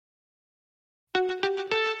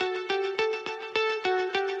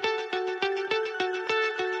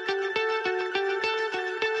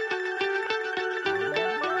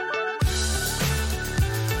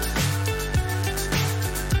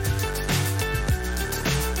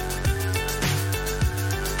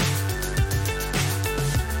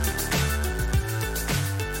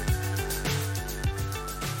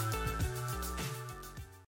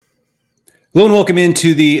Hello and welcome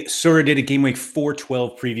into the SorareData Game Week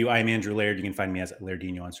 412 preview. I'm Andrew Laird. You can find me as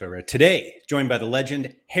Lairdino on Sorare. Today, joined by the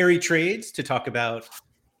legend Harry Trades to talk about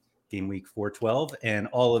Game Week 412 and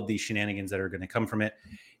all of the shenanigans that are going to come from it.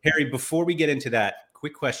 Harry, before we get into that,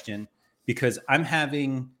 quick question, because I'm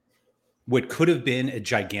having what could have been a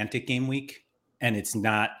gigantic game week, and it's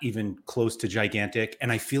not even close to gigantic.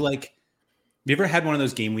 And I feel like, have you ever had one of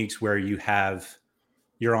those game weeks where you're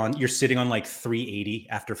sitting on like 380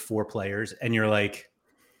 after 4 players, and you're like,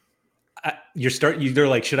 they're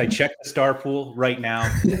like, should I check the star pool right now?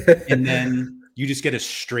 And then you just get a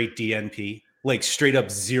straight DNP, like straight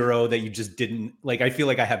up 0 that you just didn't like. I feel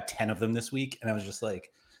like I have 10 of them this week, and I was just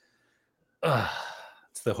like,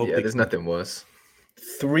 it's the hope. Yeah, there's nothing worse.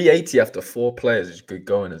 380 after 4 players is good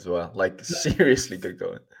going as well. Like, seriously good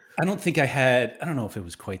going. I don't know if it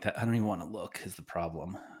was quite that. I don't even want to look is the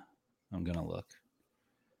problem. I'm going to look.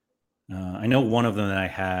 I know one of them that I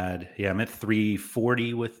had. Yeah, I'm at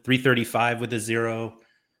 340 with 335 with a 0.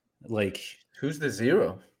 Like, who's the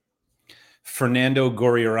 0? Fernando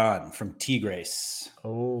Gorriarán from Tigres.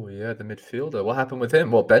 Oh yeah, the midfielder. What happened with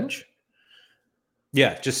him? What, bench?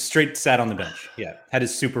 Yeah, just straight sat on the bench. Yeah, had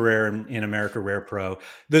his super rare in America Rare Pro.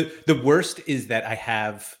 The worst is that I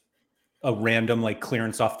have a random like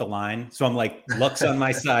clearance off the line, so I'm like luck's on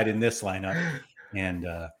my side in this lineup, and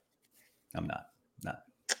I'm not.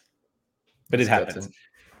 But it happens.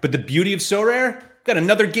 But the beauty of Sorare, got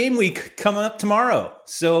another game week coming up tomorrow.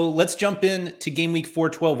 So let's jump in to game week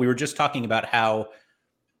 412. We were just talking about how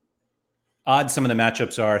odd some of the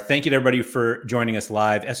matchups are. Thank you to everybody for joining us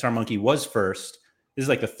live. SR Monkey was first. This is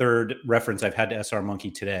like the third reference I've had to SR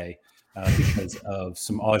Monkey today because of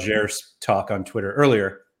some Auger's talk on Twitter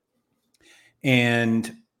earlier.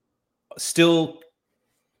 And still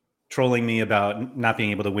trolling me about not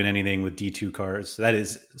being able to win anything with D2 cards. That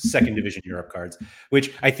is second division Europe cards,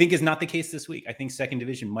 which I think is not the case this week. I think second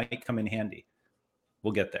division might come in handy.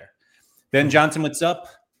 We'll get there. Ben Johnson, what's up?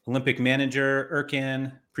 Olympic manager,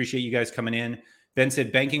 Erkan. Appreciate you guys coming in. Ben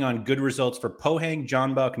said banking on good results for Pohang,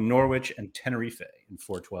 John Buck, Norwich, and Tenerife in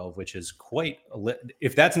 412, which is quite a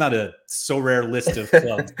if that's not a so rare list of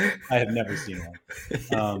clubs, I have never seen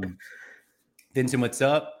one. Vincent, what's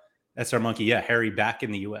up? SR Monkey, yeah, Harry back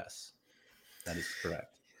in the U.S. That is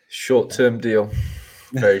correct. Short-term deal.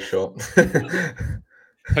 Very short.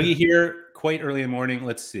 Huggy here, quite early in the morning.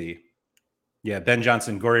 Let's see. Yeah, Ben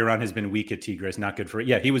Johnson, Gorriarán has been weak at Tigres. Not good for it.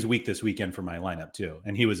 Yeah, he was weak this weekend for my lineup too.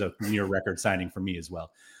 And he was a near record signing for me as well.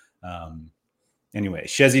 Anyway,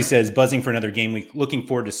 Shezzy says, buzzing for another game week. Looking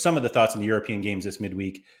forward to some of the thoughts on the European games this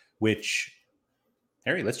midweek, which,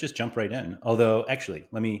 Harry, let's just jump right in. Although, actually,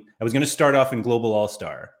 I was going to start off in Global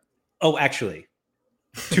All-Star. Oh, actually,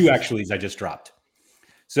 2 actuallys I just dropped.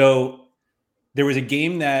 So there was a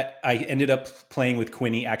game that I ended up playing with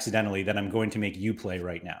Quinny accidentally that I'm going to make you play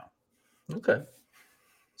right now. Okay.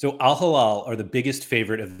 So Al Hilal are the biggest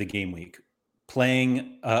favorite of the game week,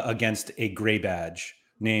 playing against a gray badge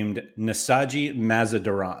named Nasaji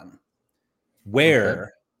Mazandaran.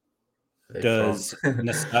 Where does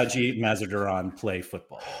Nasaji Mazandaran play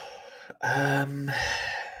football?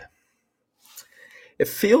 It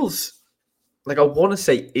feels like I want to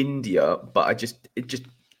say India, but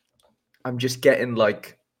I'm just getting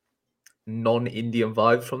like non-Indian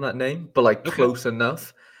vibes from that name, but like close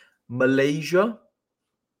enough. Malaysia?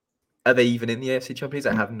 Are they even in the AFC Champions?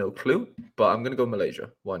 I have no clue, but I'm going to go Malaysia.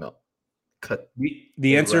 Why not?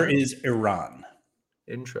 The answer is Iran.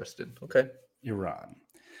 Interesting. Okay. Iran.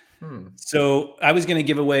 So I was going to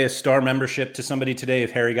give away a star membership to somebody today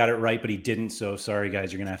if Harry got it right, but he didn't. So sorry,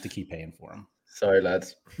 guys. You're going to have to keep paying for him. Sorry,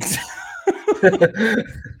 lads. It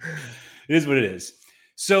is what it is.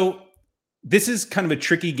 So this is kind of a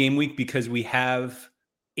tricky game week because we have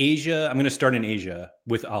Asia. I'm going to start in Asia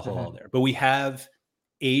with Al Hilal there, but we have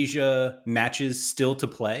Asia matches still to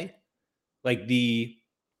play. Like the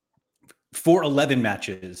 411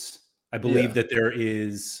 matches, I believe that there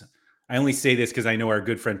is. I only say this because I know our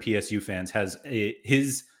good friend PSU fans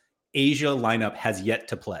his Asia lineup has yet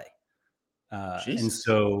to play. And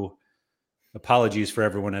so apologies for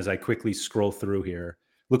everyone as I quickly scroll through here.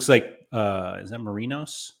 Looks like, is that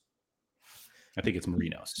Marinos? I think it's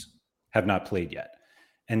Marinos. Have not played yet.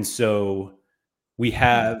 And so we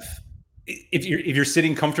have, if you're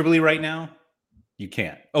sitting comfortably right now, you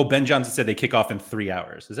can't. Oh, Ben Johnson said they kick off in 3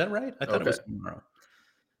 hours. Is that right? I thought it was tomorrow.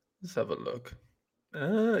 Let's have a look.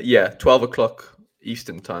 12 o'clock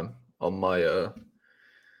Eastern time on my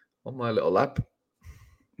little app.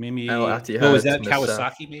 Maybe. Oh, is that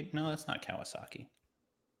Kawasaki? Maybe no, that's not Kawasaki.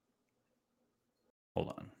 Hold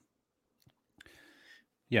on.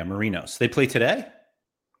 Yeah, Marinos. They play today.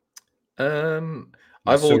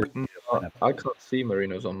 I've ordered. I can't see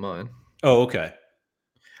Marinos on mine. Oh, okay.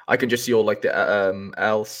 I can just see all like the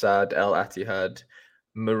Al Sad, Al Attihad,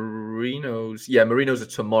 Marinos. Yeah, Marinos are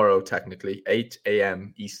tomorrow technically, 8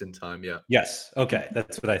 a.m. Eastern time. Yeah. Yes. Okay.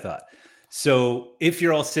 That's what I thought. So if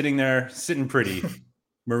you're all sitting there, sitting pretty,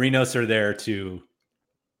 Marinos are there to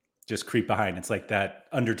just creep behind. It's like that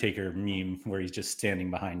Undertaker meme where he's just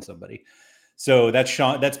standing behind somebody. So that's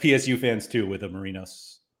Sean. That's PSU fans too, with a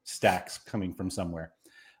Marinos stacks coming from somewhere.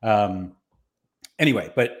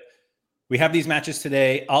 Anyway, but we have these matches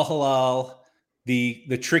today. Al Hilal.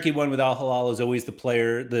 The tricky one with Al Hilal is always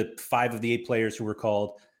the 5 of the 8 players who were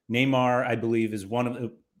called. Neymar, I believe, is one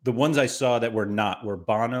of the ones I saw that were not. Were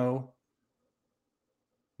Bono.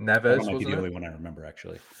 Bono Neves, might be wasn't the it? only one I remember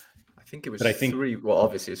actually. I think it was But I think, 3. Well,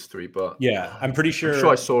 obviously it's 3, but yeah, I'm pretty I'm sure I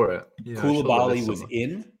sure saw it. Yeah, I saw the Koulibaly list was somewhere.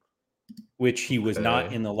 in, which he was not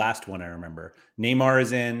Okay. in the last one, I remember. Neymar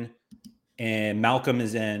is in, and Malcolm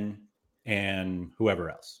is in, and whoever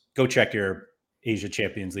else. Go check your Asia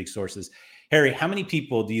Champions League sources. Harry, how many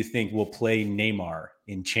people do you think will play Neymar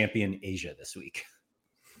in Champion Asia this week?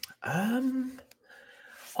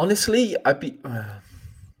 Honestly, I'd be.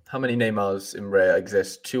 How many Neymars in Rare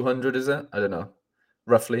exist? 200, is it? I don't know.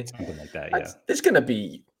 Roughly. Something like that, yeah. There's going to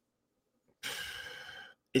be.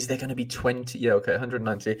 Is there going to be 20? Yeah, okay,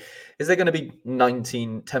 190. Is there going to be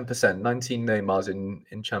 10%, 19 Neymars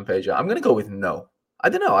in Champ Asia? I'm going to go with no. I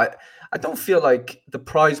don't know. I don't feel like the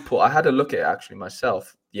prize pool. I had a look at it actually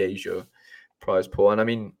myself, the Asia prize pool. And I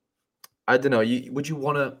mean, I don't know. Would you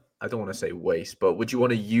want to, I don't want to say waste, but would you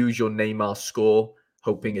want to use your Neymar score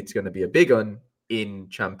hoping it's going to be a big one in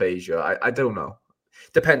Champ Asia? I don't know.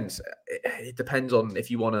 Depends. It depends on if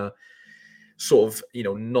you want to sort of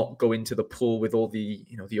not go into the pool with all the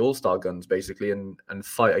the all-star guns basically and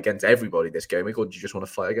fight against everybody this game week, or do you just want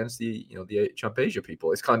to fight against the the Champ Asia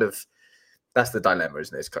people? It's kind of, that's the dilemma,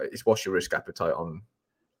 isn't it? It's what's your risk appetite on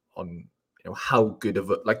how good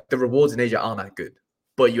of like the rewards in Asia aren't that good,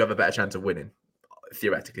 but you have a better chance of winning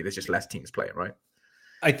theoretically. There's just less teams playing, right?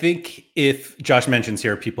 I think if Josh mentions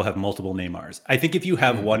here, people have multiple Neymars. I think if you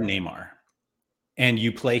have one Neymar and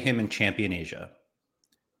you play him in Champion Asia,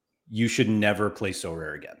 you should never play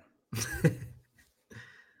Sorare again.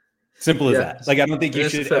 Simple as that. Like, I don't think you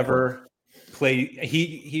should ever play.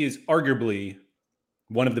 He is arguably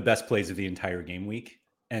one of the best plays of the entire game week.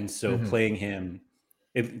 And so playing him,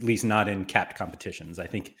 at least not in capped competitions, I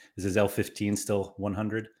think, is his L15 still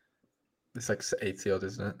 100? It's like 80 odd,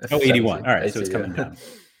 isn't it? Oh, 81. 70, All right. 80, So it's coming yeah. down.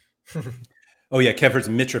 Oh yeah, Kevers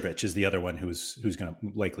Mitrovic is the other one who's going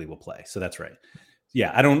to likely will play. So that's right.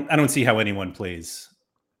 Yeah, I don't see how anyone plays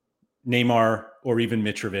Neymar or even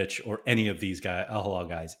Mitrovic or any of these guys, Al Hilal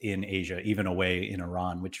guys in Asia, even away in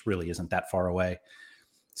Iran, which really isn't that far away.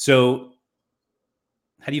 So,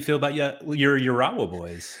 how do you feel about your Urawa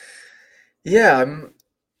boys? Yeah,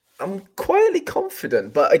 I'm quietly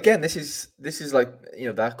confident, but again, this is like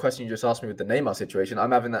that question you just asked me with the Neymar situation.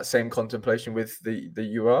 I'm having that same contemplation with the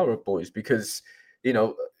Urawa boys because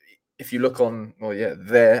if you look on, well, yeah,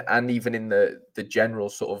 there and even in the general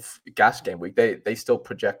sort of gas game week, they still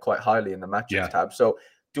project quite highly in the matchups tab. So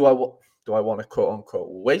do I want to quote unquote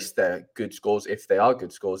waste their good scores if they are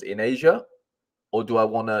good scores in Asia, or do I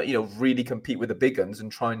want to really compete with the big guns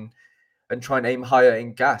and try and aim higher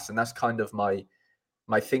in gas? And that's kind of my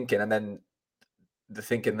thinking. And then the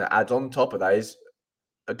thinking that adds on top of that is,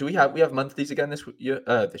 do we have monthlies again this year,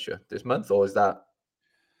 this month, or is that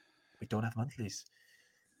we don't have monthlies?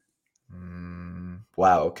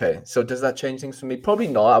 Wow. Okay. So does that change things for me? Probably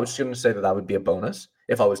not. I was just going to say that would be a bonus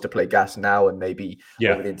if I was to play gas now and maybe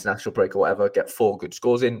over the international break or whatever, get 4 good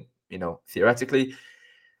scores in, theoretically.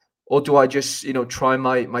 Or do I just, try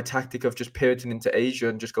my tactic of just pivoting into Asia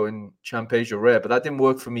and just going Champ Asia Rare? But that didn't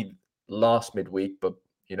work for me last midweek. But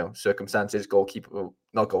circumstances,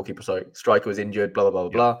 not goalkeeper, sorry, striker was injured, blah blah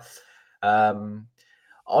blah blah.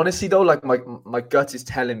 Honestly, though, like my gut is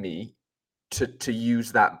telling me to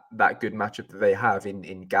use that good matchup that they have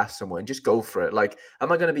in gas somewhere and just go for it. Like,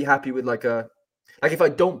 am I going to be happy with like if I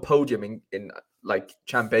don't podium in like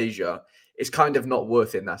Champ Asia, it's kind of not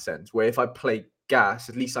worth it in that sense. Where if I play gas,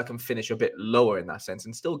 at least I can finish a bit lower in that sense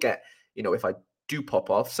and still get, if I do pop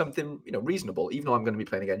off something, reasonable, even though I'm going to be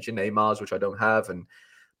playing against your Neymars, which I don't have, and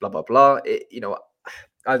blah blah blah.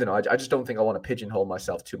 I don't know. I just don't think I want to pigeonhole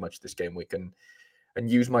myself too much this game week and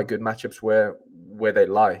use my good matchups where they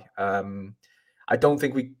lie. I don't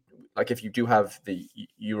think we, like, if you do have the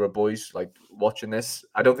Euro boys like watching this,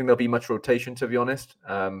 I don't think there'll be much rotation, to be honest,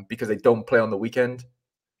 because they don't play on the weekend.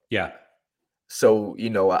 Yeah. So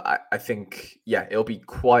I think it'll be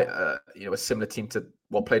quite a similar team to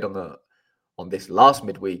what played on on this last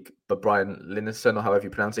midweek, but Brian Lineson, or however you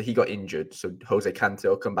pronounce it, he got injured. So Jose Cante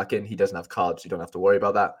will come back in. He doesn't have cards, so you don't have to worry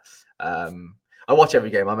about that. I watch every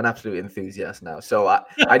game. I'm an absolute enthusiast now, so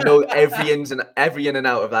I know every in and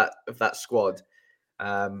out of that squad.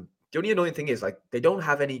 The only annoying thing is like they don't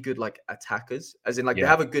have any good like attackers, as in like they Yeah.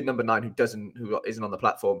 have a good number 9 who isn't on the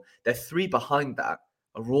platform. They're 3 behind that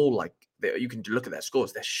are all like you can look at their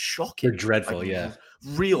scores. They're shocking. They're dreadful. Like, yeah.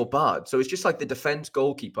 real bad. So it's just like the defense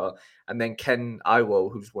goalkeeper and then Ken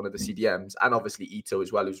Iwo, who's one of the CDMs, and obviously Ito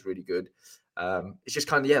as well, who's really good. It's just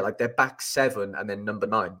kind of like they're back 7 and then number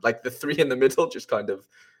 9. Like the 3 in the middle, just kind of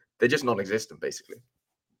they're just non-existent basically.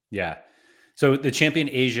 Yeah. So the Champion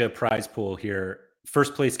Asia prize pool here,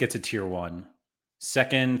 first place gets a tier 1,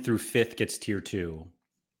 second through 5th gets tier 2,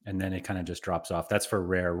 and then it kind of just drops off. That's for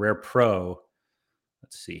Rare. Rare Pro,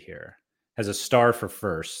 let's see here, has a star for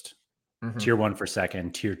first, tier 1 for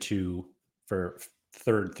second, tier 2 for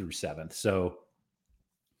 3rd through 7th. So,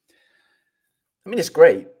 I mean, it's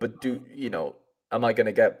great, but am I going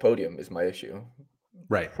to get podium is my issue.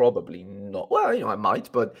 Right. Probably not. Well, I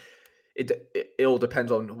might, but it all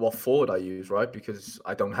depends on what forward I use, right? Because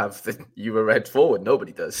I don't have the Euro red forward.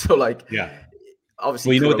 Nobody does. So yeah. Obviously,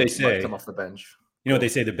 well, you know what they say. might come off the bench. You know what they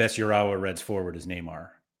say? The best Urawa Reds forward is Neymar.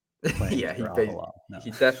 Yeah,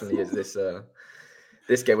 he definitely is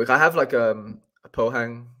this game week. I have like a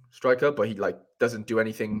Pohang striker, but he like doesn't do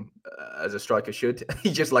anything as a striker should.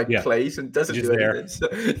 He just plays and doesn't do anything. So,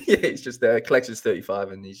 yeah, he's just there. Collects his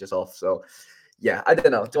 35 and he's just off. So yeah, I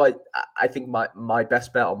don't know. I think my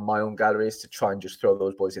best bet on my own gallery is to try and just throw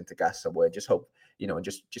those boys into gas somewhere. Just hope, and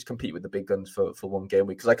just compete with the big guns for one game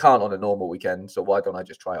week, because I can't on a normal weekend. So why don't I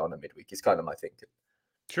just try it on a midweek? It's kind of my thinking.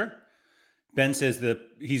 Sure. Ben says that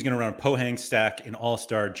he's going to run a Pohang stack in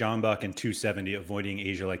All-Star, John Buck, and 270, avoiding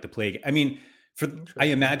Asia like the plague. I mean, I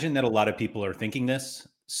imagine that a lot of people are thinking this.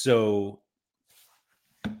 So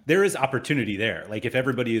there is opportunity there. Like if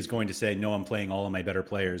everybody is going to say, no, I'm playing all of my better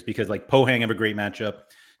players, because like Pohang have a great matchup.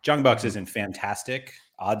 John Bucks isn't fantastic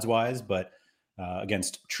odds-wise, but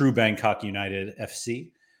against true Bangkok United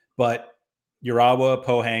FC. But Urawa,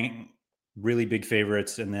 Pohang, really big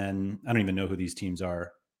favorites. And then I don't even know who these teams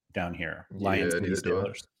are down here. Lions and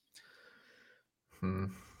Steelers.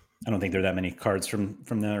 I don't think there are that many cards from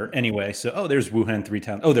there anyway. So, there's Wuhan 3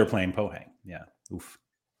 times. They're playing Pohang. Yeah. Oof.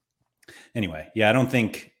 Anyway, yeah, I don't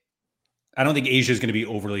think Asia is going to be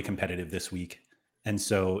overly competitive this week. And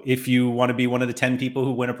so if you want to be one of the 10 people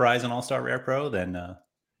who win a prize on All-Star Rare Pro, then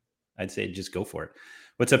I'd say just go for it.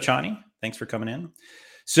 What's up, Chani? Thanks for coming in.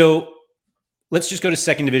 So let's just go to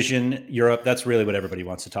second division Europe. That's really what everybody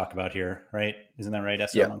wants to talk about here, right? Isn't that right,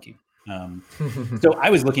 SR Monkey? So I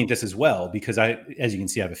was looking at this as well, because as you can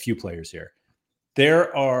see, I have a few players here. There's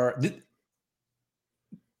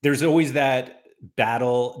always that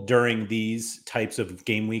battle during these types of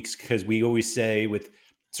game weeks, because we always say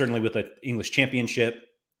certainly with the English Championship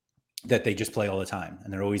that they just play all the time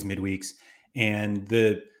and they're always midweeks. And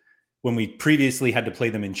when we previously had to play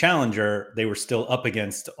them in Challenger, they were still up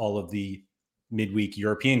against all of the midweek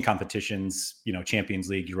European competitions, Champions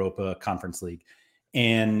League, Europa, Conference League.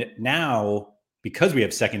 And now, because we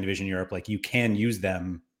have second division Europe, like you can use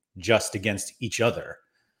them just against each other.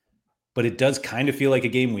 But it does kind of feel like a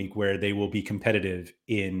game week where they will be competitive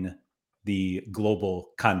in the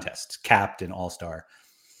global contests, capped and all-star.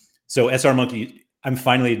 So SR Monkey, I'm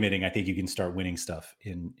finally admitting I think you can start winning stuff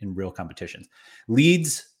in real competitions.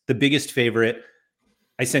 Leeds, the biggest favorite.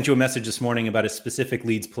 I sent you a message this morning about a specific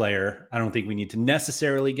Leeds player. I don't think we need to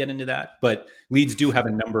necessarily get into that, but Leeds do have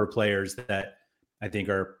a number of players that I think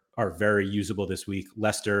are very usable this week.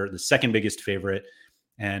 Leicester, the second biggest favorite,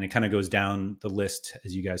 and it kind of goes down the list,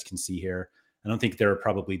 as you guys can see here. I don't think there are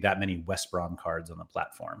probably that many West Brom cards on the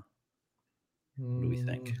platform. What do we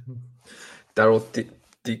think? Daryl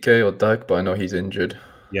DK or Dyke, but I know he's injured.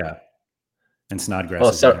 Yeah. And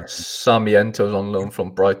Snodgrass Sarmiento's on loan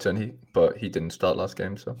from Brighton, but he didn't start last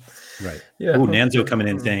game, so right. Yeah. Nanzo coming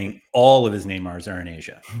in saying all of his Neymars are in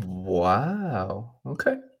Asia. Wow.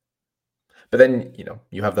 Okay. But then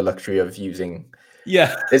you have the luxury of using.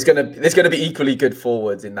 Yeah. There's gonna be equally good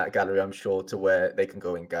forwards in that gallery, I'm sure, to where they can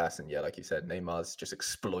go in gas. And like you said, Neymar's just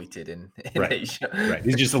exploited in Asia. Right.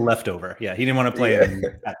 He's just a leftover. Yeah. He didn't want to play at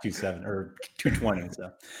 2.7 or 2.20. So,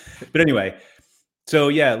 but anyway. So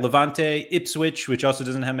yeah, Levante, Ipswich, which also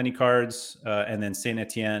doesn't have many cards, and then Saint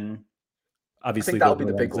Etienne. Obviously, that'll be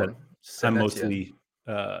the big one. I'm mostly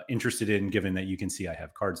interested in, given that you can see I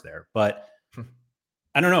have cards there. But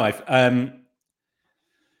I don't know.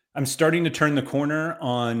 I'm starting to turn the corner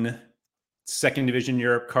on second division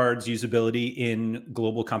Europe cards usability in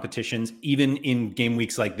global competitions, even in game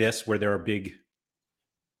weeks like this, where there are big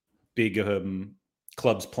big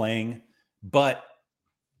clubs playing, but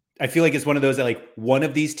I feel like it's one of those that like one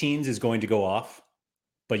of these teams is going to go off,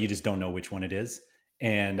 but you just don't know which one it is.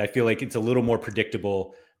 And I feel like it's a little more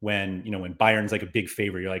predictable when, when Bayern's like a big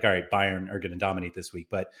favorite, you're like, all right, Bayern are going to dominate this week.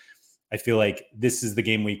 But I feel like this is the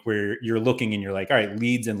game week where you're looking and you're like, all right,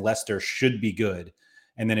 Leeds and Leicester should be good.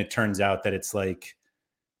 And then it turns out that it's like,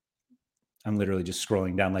 I'm literally just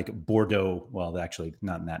scrolling down like Bordeaux. Well, actually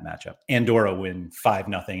not in that matchup. Andorra win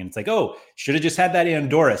 5-0. And it's like, oh, should have just had that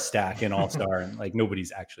Andorra stack in All-Star. And like,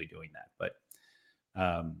 nobody's actually doing that. But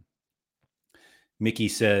Mickey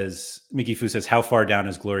Fu says, how far down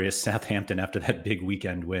is glorious Southampton after that big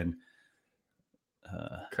weekend win?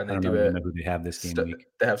 Can I they don't do even it? know who they have this game week.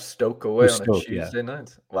 They have Stoke away on a Stoke, Tuesday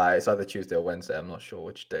night. Well, it's either Tuesday or Wednesday. I'm not sure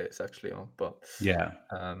which day it's actually on, but yeah,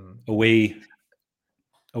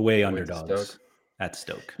 away underdogs at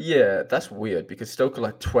Stoke. Yeah, that's weird because Stoke are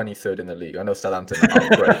like 23rd in the league. I know Southampton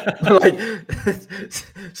aren't great, but like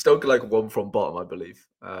Stoke are like one from bottom, I believe.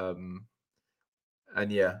 And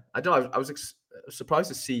yeah, I don't know. I was surprised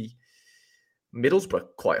to see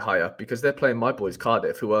Middlesbrough quite high up because they're playing my boys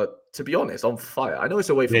Cardiff, who are, to be honest, on fire. I know it's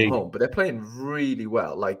away from home, but they're playing really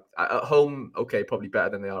well. Like at home, okay, probably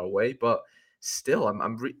better than they are away, but still,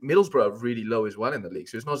 Middlesbrough are really low as well in the league.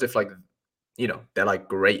 So it's not as if like, they're like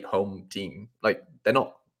great home team. Like they're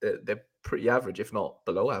not. They're pretty average, if not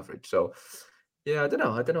below average. So yeah, I don't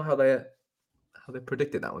know. I don't know how they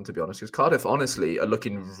predicted that one, to be honest, because Cardiff honestly are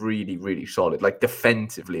looking really, really solid, like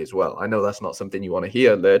defensively as well. I know that's not something you want to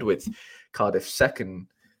hear, Laird, with Cardiff's second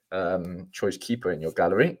choice keeper in your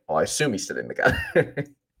gallery. Oh, I assume he's still in the gallery.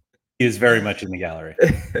 He is very much in the gallery.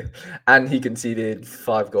 And he conceded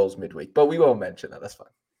 5 goals midweek, but we won't mention that. That's fine.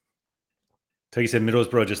 So you said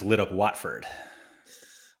Middlesbrough just lit up Watford.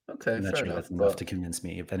 Okay, I'm not fair sure enough. That's enough to convince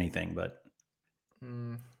me, if anything, but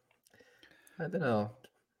I don't know.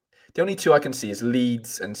 The only two I can see is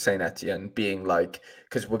Leeds and Saint Etienne being like,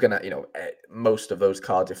 because we're going to, most of those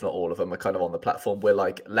cards, if not all of them, are kind of on the platform. We're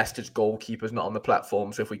like, Leicester's goalkeeper's not on the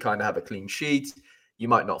platform. So if we kind of have a clean sheet, you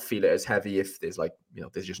might not feel it as heavy if there's like,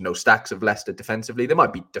 there's just no stacks of Leicester defensively. There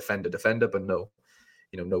might be defender, but no,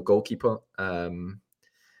 no goalkeeper.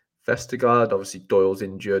 Vestergaard, obviously Doyle's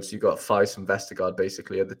injured. So you've got Feist and Vestergaard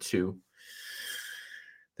basically are the two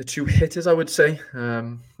hitters, I would say,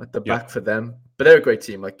 at the back for them. But they're a great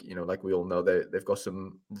team. Like, like we all know, they've got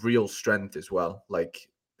some real strength as well. Like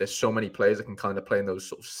there's so many players that can kind of play in those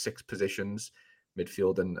sort of 6 positions,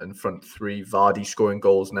 midfield and front 3. Vardy scoring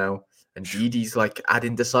goals now. And Didi's like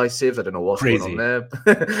adding decisives. I don't know what's going on there.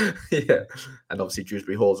 Yeah. And obviously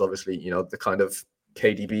Dewsbury Hall's obviously, the kind of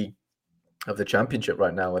KDB of the championship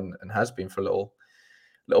right now and has been for a little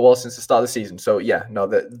while since the start of the season. So yeah, no,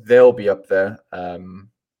 they'll be up there.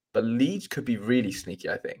 But Leeds could be really sneaky,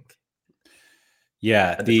 I think.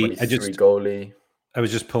 Yeah, and the 23 goalie. I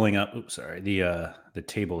was just pulling up. Oops, sorry. The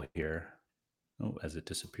table here. Oh, as it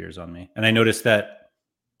disappears on me, and I noticed that.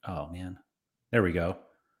 Oh man, there we go.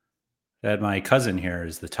 That my cousin here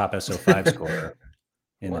is the top SO5 scorer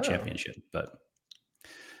in the championship. But,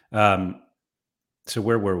 so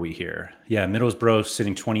where were we here? Yeah, Middlesbrough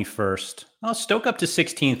sitting 21st. Oh, Stoke up to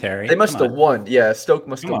 16th, Harry. They must have won. Yeah, Stoke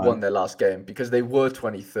must have won their last game because they were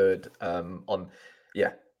 23rd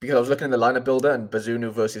because I was looking in the lineup builder and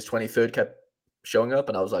Bazunu versus 23rd kept showing up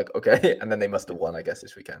and I was like, okay. And then they must have won, I guess,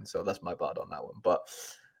 this weekend. So that's my bad on that one. But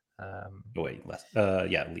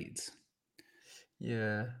Leeds.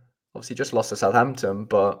 Yeah. Obviously just lost to Southampton,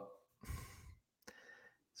 but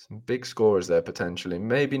some big scorers there potentially.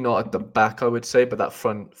 Maybe not at the back, I would say, but that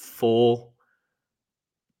front 4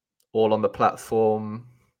 all on the platform.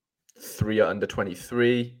 3 are under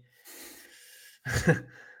 23.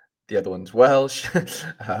 The other one's Welsh. Getting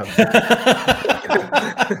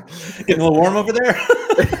a little warm over there.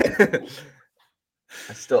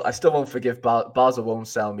 I still won't forgive Basel. Won't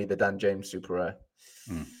sell me the Dan James super rare.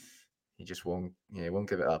 He just won't. Yeah, he won't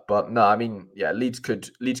give it up. But no, I mean, yeah, Leeds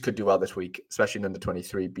could do well this week, especially in under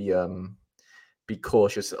 23. Be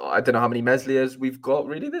cautious. I don't know how many Mesliers we've got.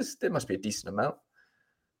 Really, there must be a decent amount.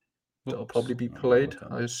 That'll probably be played,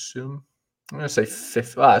 I assume. I'm going to say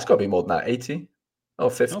 50. It's got to be more than that. 80? Oh,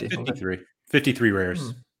 50. 53. 53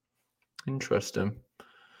 rares. Interesting.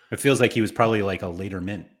 It feels like he was probably like a later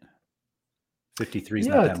mint. 53 is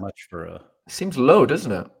not that much for a... Seems low,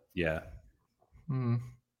 doesn't it? Yeah.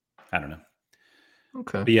 I don't know.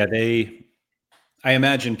 Okay. But yeah, I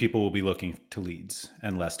imagine people will be looking to Leeds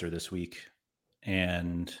and Leicester this week.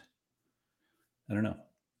 And I don't know.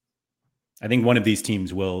 I think one of these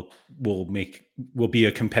teams will be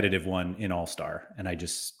a competitive one in All-Star. And you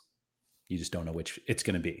just don't know which it's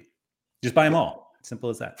going to be. Just buy them all. Simple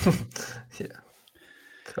as that. Yeah.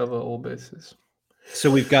 Cover all bases. So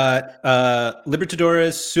we've got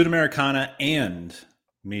Libertadores, Sudamericana, and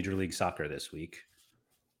Major League Soccer this week.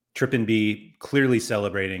 Trip and B clearly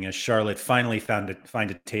celebrating as Charlotte finally find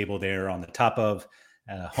a table there on the top of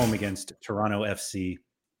home against Toronto FC.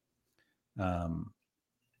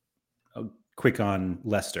 Quick on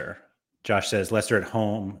Leicester. Josh says Leicester at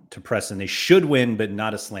home to Preston. They should win, but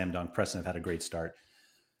not a slam dunk. Preston have had a great start.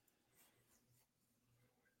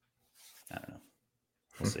 I don't know.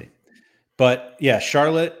 We'll see. But yeah,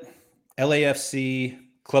 Charlotte, LAFC,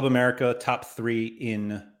 Club America, top 3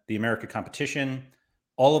 in the America competition.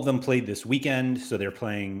 All of them played this weekend. So they're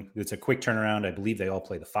playing, it's a quick turnaround. I believe they all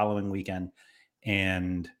play the following weekend.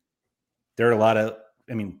 And there are a lot of,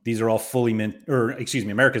 these are all fully minted, or excuse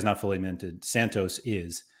me, America's not fully minted. Santos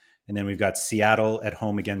is. And then we've got Seattle at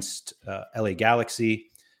home against LA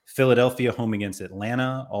Galaxy, Philadelphia home against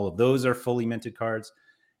Atlanta. All of those are fully minted cards.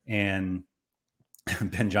 And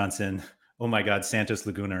Ben Johnson, oh my God, Santos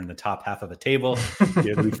Laguna are in the top half of the table.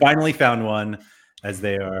 We finally found one, as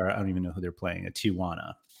they are, I don't even know who they're playing, at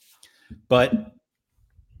Tijuana. But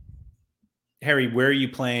Harry, where are you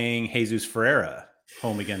playing Jesus Ferreira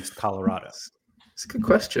home against Colorado? It's a good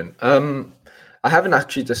question. I haven't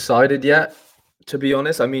actually decided yet, to be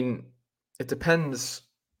honest. It depends.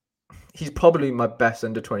 He's probably my best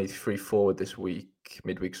under 23 forward this week,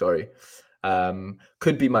 midweek, sorry.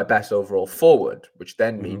 Could be my best overall forward, which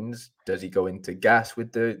then means, does he go into gas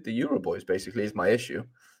with the Euro boys, basically, is my issue.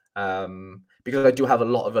 Because I do have a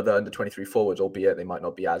lot of other under 23 forwards, albeit they might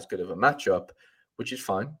not be as good of a matchup, which is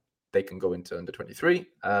fine. They can go into under 23.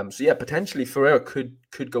 So yeah, potentially Ferreira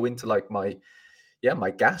could go into like my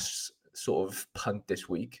gas sort of punt this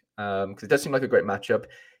week. Because it does seem like a great matchup.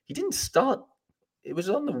 He didn't start. It was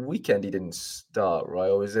on the weekend he didn't start, right?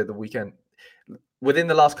 Or was it the weekend? Within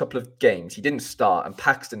the last couple of games, he didn't start, and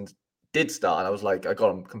Paxton did start, and I was like, I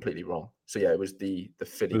got him completely wrong. So yeah, it was the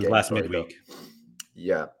Philly game. Last midweek.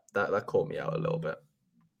 Yeah, that caught me out a little bit.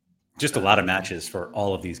 Just a lot of matches for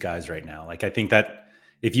all of these guys right now. Like, I think that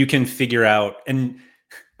if you can figure out, and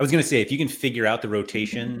I was going to say, if you can figure out the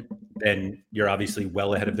rotation, then you're obviously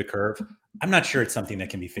well ahead of the curve. I'm not sure it's something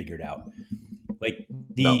that can be figured out. Like,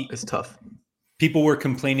 no, it's tough. People were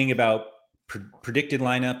complaining about predicted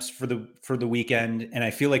lineups for the weekend, and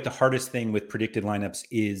I feel like the hardest thing with predicted lineups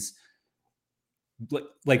is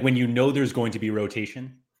like when you know there's going to be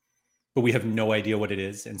rotation, but we have no idea what it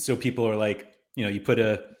is, and so people are like, you put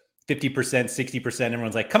a 50%, 60%,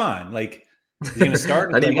 everyone's like, come on, like, is he going to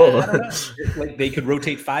start? I don't know. Like, they could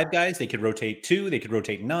rotate 5 guys, they could rotate 2, they could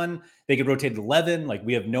rotate none, they could rotate 11. Like,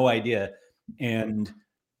 we have no idea, and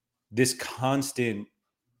this constant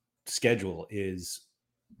schedule is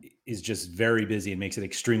just very busy and makes it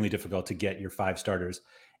extremely difficult to get your 5 starters,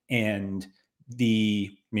 and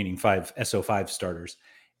meaning 5 SO5 starters.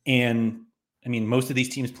 And most of these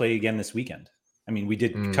teams play again this weekend. We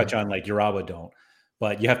did touch on like Urawa don't,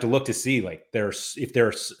 but you have to look to see like if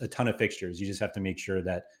there's a ton of fixtures, you just have to make sure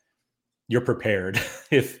that you're prepared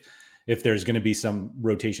if there's going to be some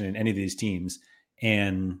rotation in any of these teams.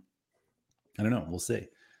 And I don't know, we'll see.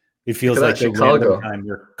 It feels like the random time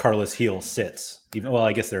where Carlos Heel sits.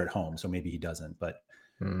 I guess they're at home, so maybe he doesn't. But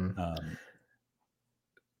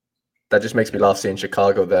that just makes me laugh seeing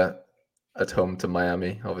Chicago there at home to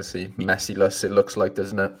Miami. Obviously, Messi-less, it looks like,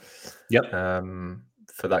 doesn't it? Yep.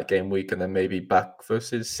 For that game week, and then maybe back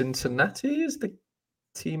versus Cincinnati is the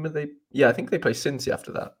team of they. Yeah, I think they play Cincy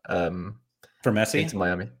after that. For Messi to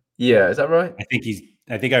Miami. Yeah, is that right?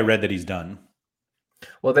 I think I read that he's done.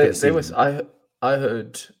 Well, they was I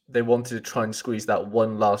heard they wanted to try and squeeze that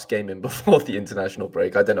one last game in before the international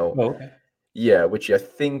break. I don't know. Oh, okay. Yeah, which I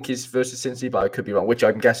think is versus Cincy, but I could be wrong. Which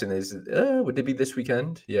I'm guessing is, would it be this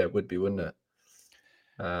weekend? Yeah, it would be, wouldn't it?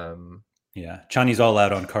 Yeah, Chani's all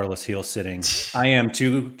out on Carlos Heel sitting. I am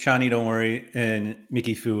too, Chani, don't worry. And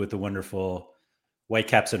Mickey Fu with the wonderful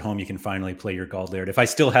Whitecaps at home, you can finally play your Gauld Laird. If I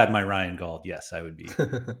still had my Ryan Gauld, yes, I would be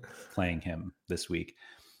playing him this week.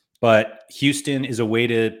 But Houston is away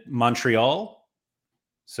to Montreal.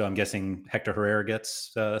 So I'm guessing Hector Herrera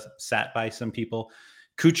gets sat by some people.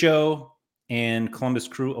 Cucho and Columbus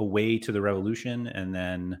Crew away to the Revolution. And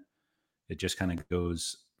then it just kind of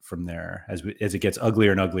goes from there as it gets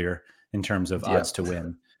uglier and uglier in terms of odds to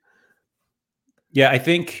win. Yeah, I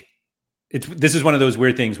think this is one of those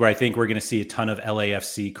weird things where I think we're going to see a ton of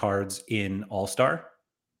LAFC cards in All-Star,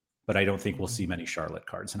 but I don't think we'll see many Charlotte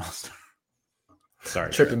cards in All-Star.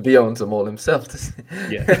 Sorry. Trip and B owns them all himself.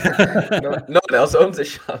 Yeah. no one else owns a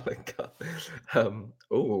Charlotte card.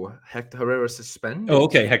 Hector Herrera suspended. Oh,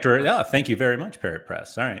 okay. Hector. Yeah, thank you very much, Parrot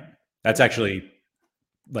Press. All right. That's actually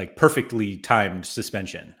like perfectly timed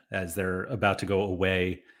suspension as they're about to go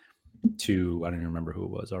away to, I don't even remember who it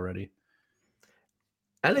was already.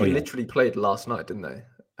 LA Oh yeah, literally played last night, didn't they? yeah,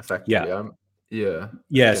 Effectively, yeah,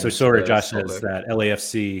 yeah. So against sorry, Josh Salt says Lake. that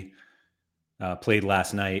LAFC played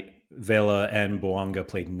last night. Vela and Boanga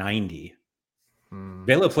played 90. Hmm.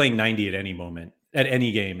 Vela playing 90 at any moment, at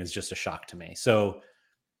any game, is just a shock to me. So,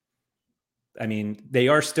 I mean, they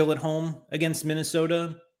are still at home against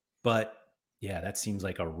Minnesota, but yeah, that seems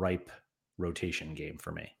like a ripe rotation game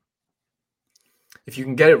for me. If you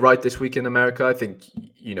can get it right this week in America, I think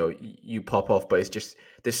you pop off. But it's just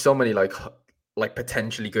there's so many like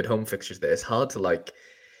potentially good home fixtures there. It's hard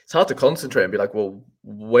to concentrate and be like, well,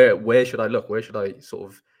 where should I look? Where should I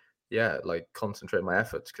sort of like concentrate my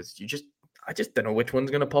efforts? Because I just don't know which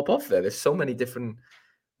one's going to pop off there. There's so many different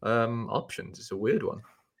options. It's a weird one.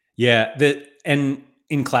 Yeah, and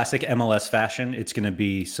in classic MLS fashion, it's going to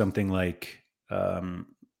be something like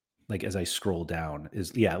as I scroll down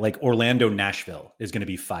is like Orlando Nashville is going to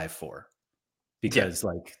be 5-4 Yeah, because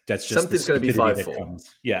like that's just the something's going to be stupidity five that four.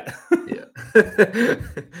 comes. Yeah. Yeah,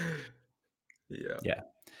 yeah. Yeah.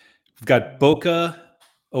 We've got Boca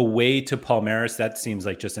away to Palmeiras. That seems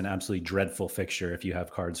like just an absolutely dreadful fixture if you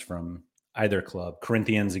have cards from either club.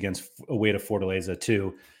 Corinthians against away to Fortaleza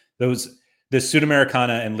too. Those the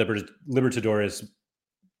Sudamericana and Libertadores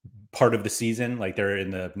part of the season, like they're in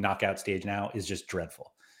the knockout stage now, is just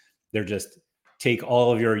dreadful. They're just take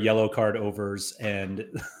all of your yellow card overs and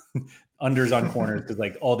unders on corners because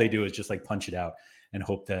like all they do is just like punch it out and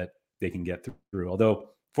hope that they can get through. Although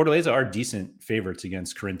Fortaleza are decent favorites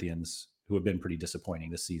against Corinthians, who have been pretty disappointing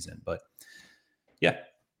this season. But yeah,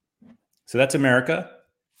 so that's America.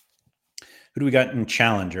 Who do we got in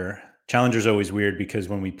Challenger? Challenger's always weird because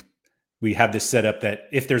when we have this setup that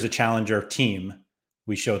if there's a Challenger team,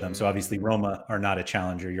 we show them. So obviously Mm, Roma are not a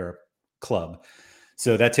Challenger Europe club.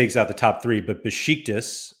 So that takes out the top three. But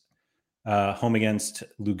Besiktas home against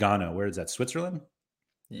Lugano. Where is that? Switzerland?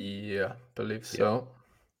 yeah, believe Yeah. so.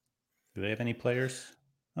 Do they have any players?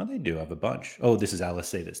 Oh, they do have a bunch. Oh, this is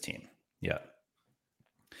Aliceda's team. Yeah.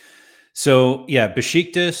 So yeah,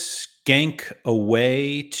 Besiktas Genk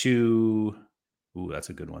away to. Ooh, that's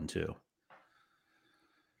a good one too.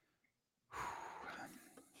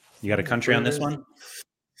 You got a country on Where this is? one?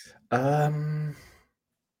 Um,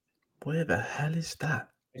 where the hell is that?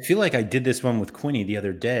 I feel like I did this one with Quinny the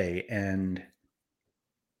other day, and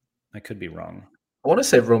I could be wrong. I want to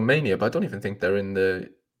say Romania, but I don't even think they're in the.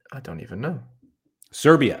 I don't even know.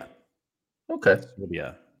 Serbia. Okay,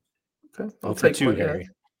 Serbia. okay, I'll 0 for take 2, one. Yeah, Harry.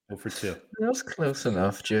 0 for 2. that's close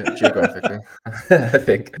enough geographically. I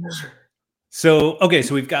think. So, okay,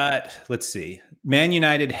 so we've got, let's see, Man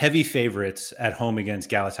United heavy favorites at home against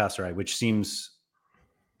Galatasaray, which seems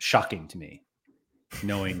shocking to me,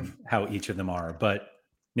 knowing how each of them are. But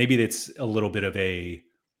maybe it's a little bit of a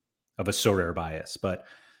Sorare bias. But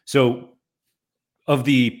so of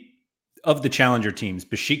the challenger teams,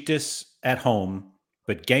 Besiktas at home,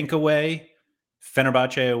 but Genk away,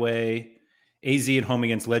 Fenerbahce away, AZ at home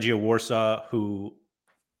against Legia Warsaw, who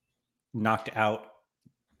knocked out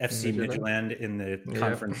FC Midtjylland. Midtjylland in the Yeah.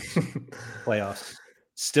 conference playoffs.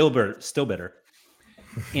 Still better.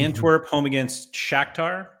 Antwerp home against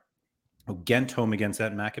Shakhtar. Oh, Ghent home against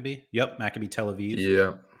that Maccabi. Yep, Maccabi Tel Aviv.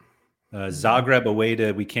 Yeah. Zagreb away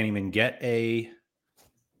to, we can't even get a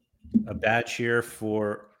badge here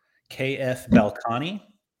for KF Balkani.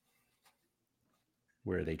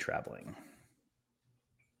 Where are they traveling?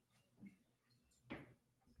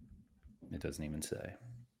 It doesn't even say.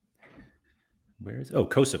 Where is? Oh,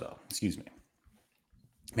 Kosovo. Excuse me.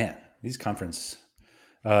 Man, these conference.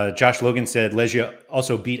 Josh Logan said Legia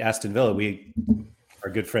also beat Aston Villa. Our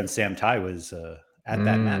good friend Sam Ty was at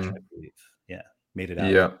that match, I believe. Yeah, made it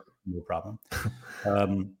out. Yeah. No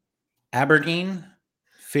problem. Aberdeen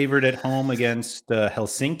favored at home against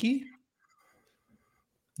Helsinki.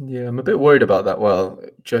 Yeah, I'm a bit worried about that. Well,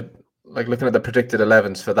 like looking at the predicted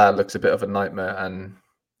 11s for that looks a bit of a nightmare. And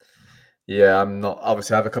yeah, I'm not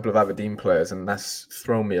obviously I have a couple of Aberdeen players, and that's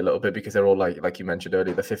thrown me a little bit because they're all like you mentioned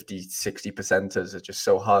earlier, the 50, 60 percenters are just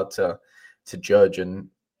so hard to judge. And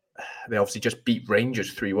they obviously just beat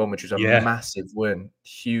Rangers 3-1, which was a Yeah. massive win,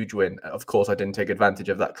 huge win. Of course, I didn't take advantage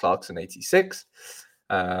of that Clarkson 86.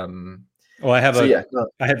 I have So yeah,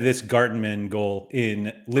 I have this Gartenman goal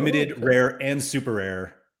in limited, okay. rare, and super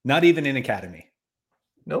rare. Not even in academy.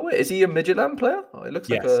 No way. Is he a Midtjylland player? Oh, it looks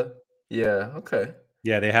like Yes. a yeah. Okay.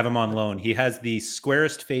 Yeah, they have him on loan. He has the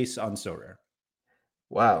squarest face on Sorare.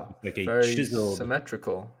 Wow. Like a Very chiseled.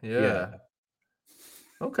 symmetrical. Yeah. Yeah.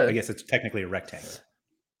 I Okay. guess it's technically a rectangle.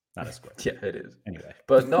 not a square. Yeah, it is. Anyway,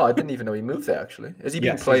 But no, I didn't even know he moved there. Actually, has he been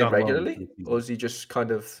yes, he's playing on loan for regularly, the or season. is he just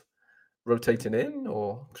kind of rotating in?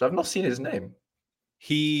 Or because I've not seen his name. I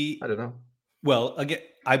He don't know. well again.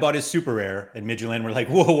 I bought his super rare, and Midtjylland were like,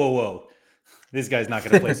 "Whoa, whoa, whoa! This guy's not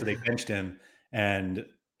going to play," so they benched him, and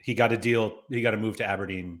he got a deal. He got a move to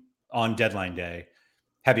Aberdeen on deadline day,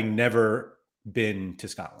 having never been to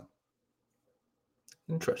Scotland.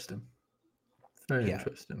 Interesting. Very Yeah,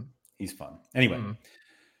 interesting. he's fun. Anyway, Hmm.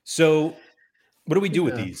 so what do we do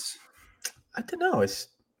with Yeah, these? I don't know. It's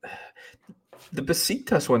the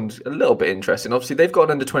Besiktas one's a little bit interesting. Obviously, they've got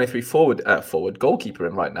an under 23 forward goalkeeper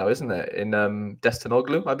in right now, isn't there? In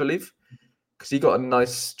Destanoglu, I believe, because he got a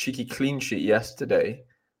nice cheeky clean sheet yesterday,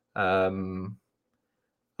 um,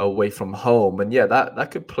 away from home, and yeah,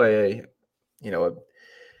 that could play, you know,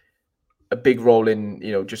 a big role in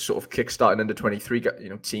just sort of kickstarting under 23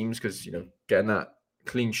 teams, because getting that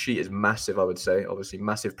clean sheet is massive. I would say, obviously,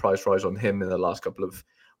 massive price rise on him in the last couple of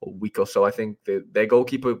a week or so. I think their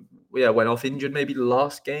goalkeeper went off injured maybe the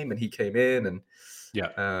last game, and he came in, and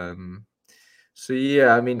Yeah, so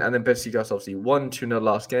yeah, I mean, and then Besiktas obviously won 2-0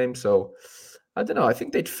 last game, so I don't know. I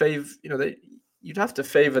think they'd you'd have to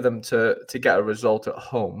favor them to get a result at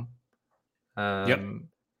home. yep, Um,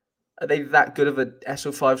 are they that good of a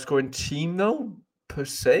SO5 scoring team though, per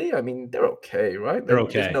se? I mean, they're okay, right? they're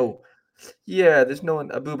There's okay. no, yeah, there's no one.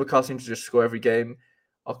 Abubakar seems to just score every game.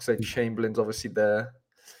 Oxlade Chamberlain's obviously there.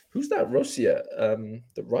 Who's that? Rosia,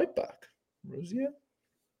 the right back. Rosia?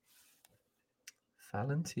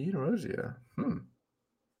 Valentin Rosia.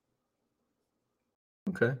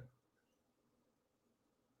 Okay.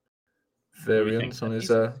 What do we think? Variants on Set his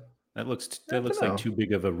pieces? I That don't looks like know. too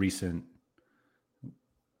big of a recent.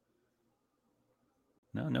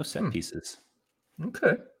 No, no set pieces.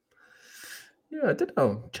 Okay. Yeah, I don't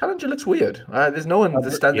know. Challenger looks weird. There's no one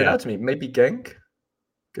that's standing Yeah, out to me. Maybe Genk.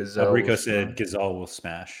 Gazelle will Abrico said smash. Gazal will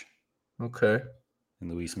smash, Okay.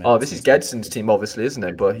 and Luis Oh, this is Medicine said, Gedson's team, obviously, isn't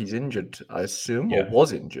it? But he's injured, I assume, or yeah,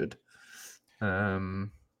 was injured.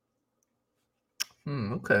 Um.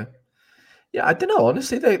 Okay. Yeah, I don't know.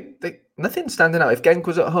 Honestly, they nothing standing out. If Genk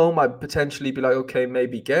was at home, I'd potentially be like, okay,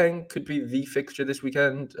 maybe Genk could be the fixture this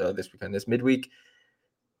weekend. This midweek.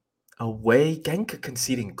 Away, Genk are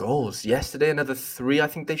conceding goals. Yesterday, another 3. I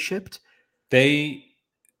think they shipped. they.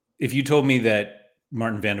 If you told me that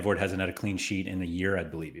Martin Vandervoort hasn't had a clean sheet in a year, I'd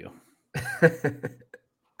believe you.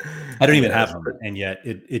 I don't even Yeah, have it's him, and yet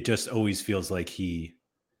it just always feels like he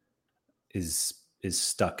is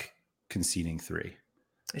stuck conceding 3.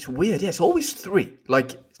 it's weird. Yeah, it's always 3.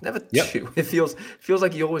 Like it's never Yep, 2. It feels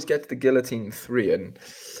like he always gets the guillotine 3, and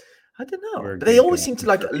I don't know. where But they Genk always got seem to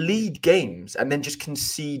like crazy. lead games and then just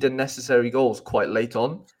concede unnecessary goals quite late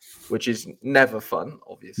on, which is never fun,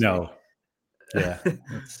 obviously. No, yeah.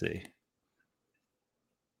 Let's see.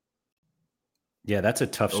 Yeah, that's a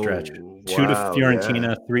tough stretch. Oh 2 to wow, yeah,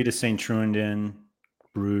 Fiorentina, 3 to St. Truiden,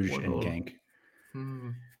 Bruges, one and all. Genk. Hmm.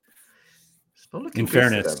 It's not In looking good for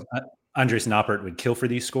fairness, them. Andres Noppert would kill for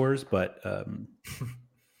these scores, but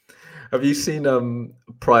Have you seen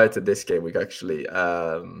prior to this game week actually?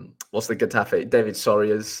 What's the Getafe? David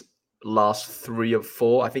Soria's last 3 of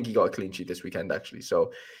 4. I think he got a clean sheet this weekend actually.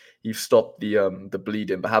 So you've stopped the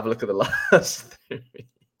bleeding. But have a look at the last 3.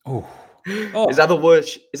 oh, Is that oh, the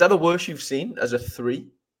worst? Is that the worst you've seen as a 3?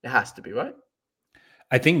 It has to be, right?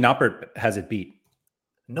 I think Noppert has it beat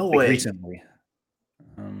No like way. recently.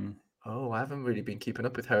 Um, Oh, I haven't really been keeping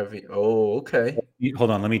up with Harvey. Oh, okay. Hold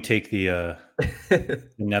on, let me take The the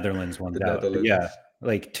Netherlands ones out. But yeah, Netherlands.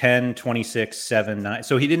 like 10, 26, 7, 9.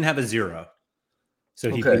 So he didn't have a 0. So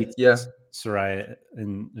he Okay, beats yeah. Soria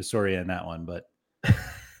in that one, but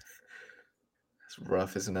It's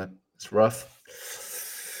rough, isn't it? It's rough.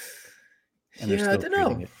 and they're Yeah, I still don't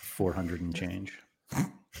trading know. at 400 and change.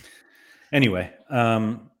 Anyway,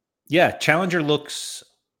 yeah, Challenger looks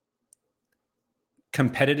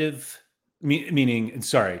competitive, meaning,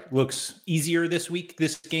 sorry, looks easier this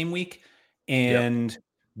game week. Yeah. And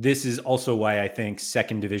this is also why I think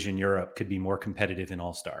second division Europe could be more competitive in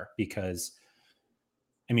All-Star, because,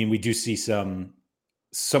 I mean, we do see some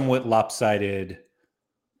somewhat lopsided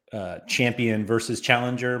champion versus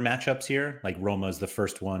challenger matchups here. Like Roma's the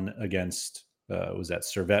first one against, was that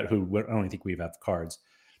Servette, who I don't think we have cards.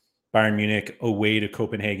 Bayern Munich away to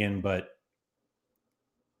Copenhagen, but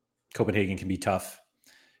Copenhagen can be tough.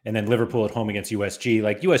 And then Liverpool at home against USG.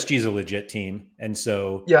 Like USG is a legit team, and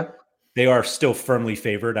so Yeah. they are still firmly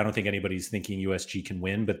favored. I don't think anybody's thinking USG can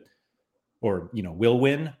win, but will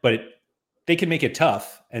win, but they can make it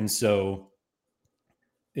tough. And so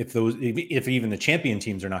if even the champion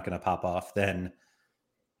teams are not going to pop off, then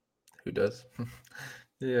Who does?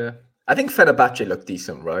 Yeah. I think Fenerbahce looked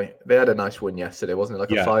decent, right? They had a nice win yesterday, wasn't it?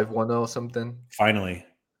 Like a Yeah, 5-1 or something. finally.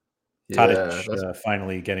 Tadic Yeah, that's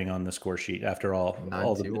finally getting on the score sheet after all the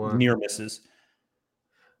 91. near misses.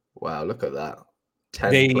 Wow, look at that.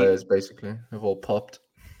 10 They players basically have all popped.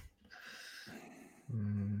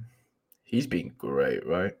 Mm. He's been great,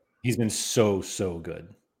 right? He's been so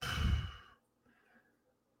good.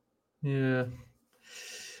 Yeah.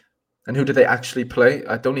 And who do they actually play?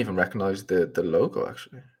 I don't even recognize the logo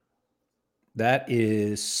actually. That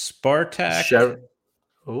is Spartak Sher.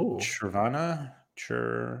 Oh, Trnava.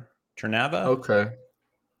 Trnava. okay.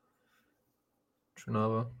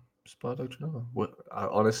 Trnava. Spartak Trnava. What? I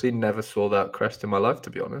honestly never saw that crest in my life, to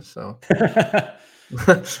be honest. So.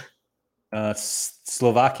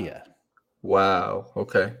 Slovakia. Wow.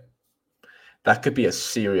 Okay. That could be a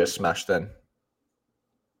serious smash then,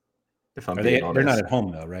 if I'm Are being they? They're not honest. at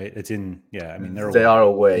home though, right? It's in. Yeah, I mean they're They are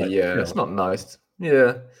away, away. but Yeah, it's still. not nice.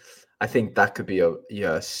 Yeah, I think that could be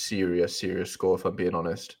a serious score, if I'm being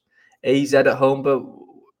honest. AZ at home, but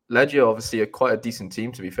Legia obviously are quite a decent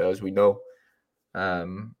team, to be fair, as we know.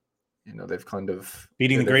 Um, they've kind of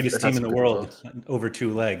Beating the they've greatest had team in some the good world results, over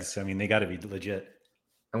 2 legs. I mean, they got to be legit.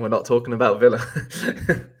 and we're not talking about Villa.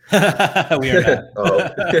 We are not. Oh.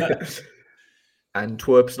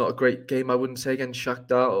 Antwerp's not a great game, I wouldn't say, against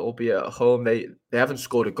Shakhtar, albeit at home. They haven't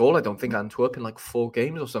scored a goal, I don't think, Antwerp, in like 4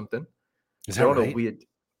 games or something. Is that They're on a right? weird...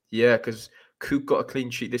 Yeah, because Kook got a clean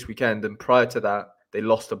sheet this weekend, and prior to that, they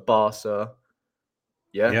lost to Barca.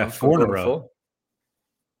 Yeah, Yeah, four in a unforgotten row.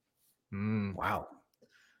 for. Mm. Wow.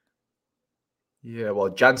 Yeah, well,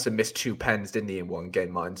 Jansen missed 2 pens, didn't he, in one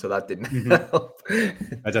game, mine, so that didn't Hmm. help.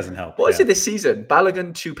 That doesn't help. What is Yeah. it this season?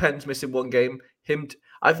 Balogun, 2 pens missed in one game.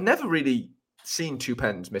 I've never really seen 2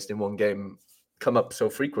 pens missed in one game come up so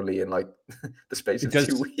frequently in like the space It of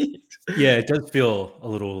 2 does. weeks. Yeah, it does feel a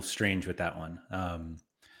little strange with that one.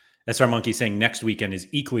 SR Monkey saying next weekend is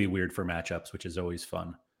equally weird for matchups, which is always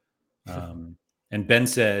fun. And Ben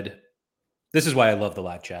said, "This is why I love the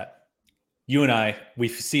live chat. You and I, we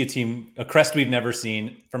see a crest we've never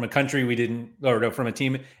seen from a country we didn't, or no, from a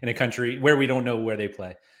team in a country where we don't know where they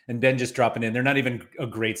play. And Ben just dropping in. They're not even a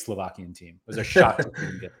great Slovakian team. It was a shock to see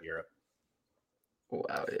them get to Europe."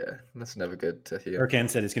 Wow, yeah, that's never good to hear. Erkan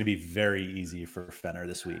said it's going to be very easy for Fener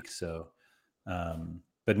this week. So,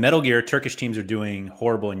 but Metal Gear, Turkish teams are doing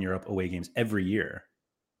horrible in Europe away games every year.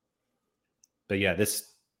 But yeah,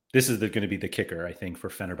 this is going to be the kicker, I think, for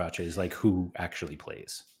Fenerbahce is like who actually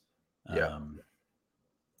plays. Yeah.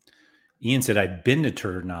 Ian said, I've been to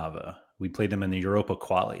Trnava. We played them in the Europa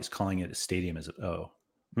qualies, calling it a stadium as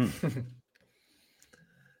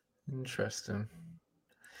Interesting.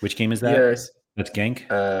 Which game is that? Yes. That's Genk?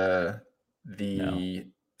 No,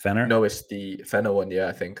 it's the Fener one, yeah,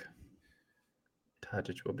 I think.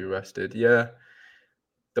 Tadic will be rested. Yeah.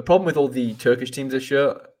 The problem with all the Turkish teams this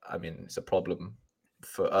year, I mean, it's a problem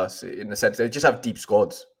for us in the sense they just have deep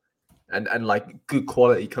squads and like good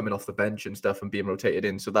quality coming off the bench and stuff and being rotated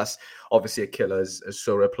in. So that's obviously a killer as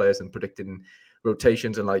Sorare players and predicting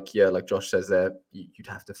rotations. And like Josh says there, you'd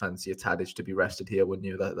have to fancy a Tadic to be rested here, wouldn't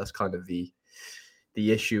you? That's kind of the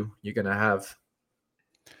issue you're going to have.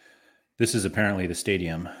 This is apparently the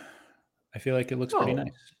stadium. I feel like it looks pretty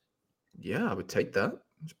nice. Yeah, I would take that.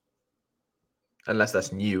 Unless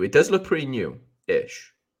that's new. It does look pretty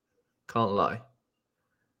new-ish. Can't lie.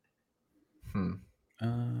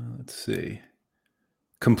 Let's see.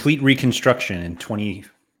 Complete reconstruction in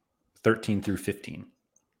 2013 through 15.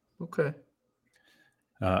 Okay.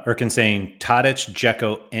 Erkin saying Tadic,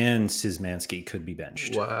 Dzeko, and Szymanski could be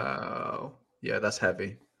benched. Wow. Yeah, that's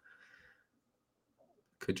heavy.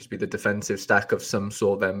 Could just be the defensive stack of some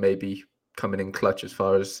sort then maybe coming in clutch as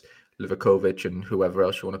far as Livakovic and whoever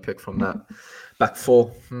else you want to pick from that back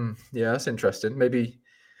four. Yeah, that's interesting. Maybe,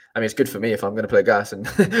 I mean, it's good for me if I'm going to play Gas and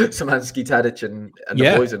Szymanski, Tadic and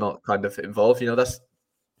the boys are not kind of involved. I'll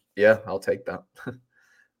take that.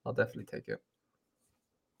 I'll definitely take it.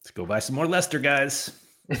 Let's go buy some more Leicester, guys.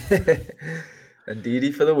 And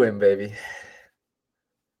Didi for the win, baby.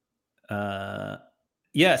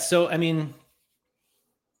 Yeah, so, I mean,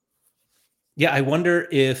 yeah, I wonder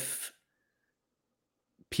if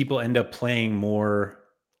people end up playing more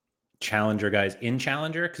Challenger guys in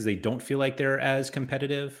Challenger because they don't feel like they're as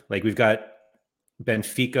competitive. Like we've got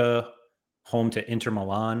Benfica home to Inter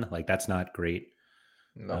Milan. Like that's not great.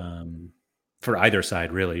 No. For either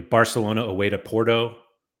side, really. Barcelona away to Porto.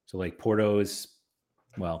 So like Porto is,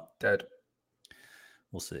 well, dead.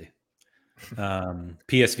 We'll see.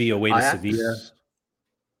 PSV away to Sevilla.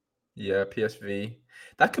 Yeah, PSV.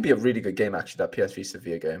 That could be a really good game, actually, that PSV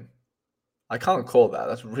Sevilla game. I can't call that.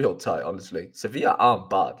 That's real tight, honestly. Sevilla aren't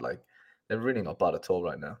bad. Like, they're really not bad at all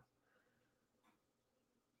right now.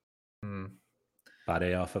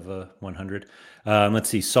 Bade off of a 100. Let's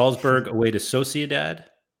see. Salzburg away to Sociedad.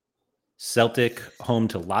 Celtic home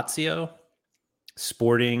to Lazio.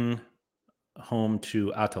 Sporting home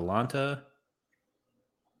to Atalanta.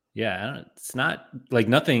 Yeah, it's not like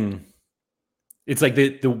nothing. It's like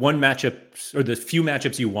the one matchup or the few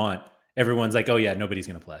matchups you want. Everyone's like, oh yeah, nobody's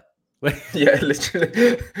gonna play. Yeah,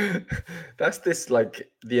 literally. That's this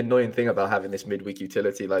like the annoying thing about having this midweek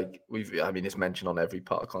utility. Like I mean, it's mentioned on every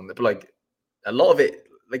park on there, but like a lot of it,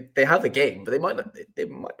 like they have a game, but they might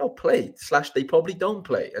not play. Slash, they probably don't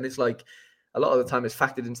play, and it's like a lot of the time it's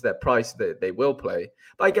factored into their price that they will play.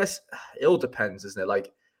 But I guess it all depends, isn't it?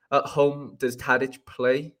 Like at home, does Tadic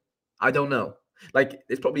play? I don't know. Like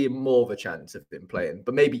there's probably more of a chance of him playing,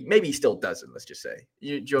 but maybe he still doesn't. Let's just say. Do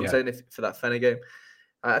you know what I'm Yeah, saying? If for that Fenner game.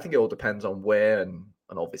 I think it all depends on where and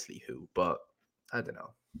obviously who, but I don't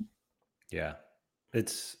know. yeah.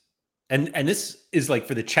 It's and this is like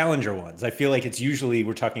for the challenger ones. I feel like it's usually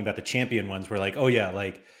we're talking about the champion ones. Where like, oh yeah,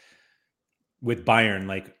 like with Bayern,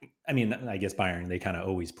 like I mean, I guess Bayern they kind of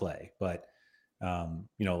always play, but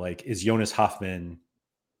like is Jonas Hoffman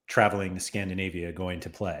traveling to Scandinavia going to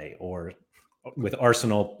play, or with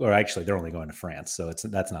Arsenal, or actually they're only going to France, so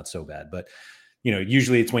that's not so bad. But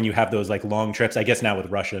usually it's when you have those like long trips. I guess now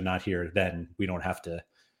with Russia not here, then we don't have to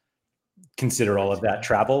consider all of that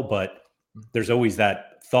travel, but there's always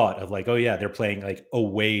that thought of like, oh yeah, they're playing like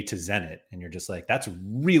away to Zenit, and you're just like, that's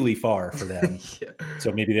really far for them. Yeah.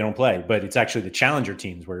 So maybe they don't play, but it's actually the challenger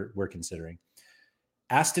teams we're considering.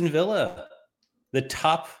 Aston Villa, the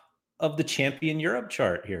top of the Champion Europe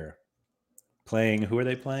chart here, playing. Who are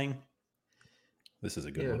they playing? This is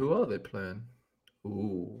a good one. Who are they playing?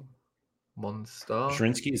 Ooh, Monstar.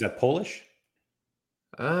 Shrinsky, is that Polish?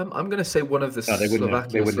 I'm gonna say one of the No, they wouldn't have.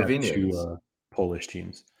 They wouldn't have Slovenians. two Polish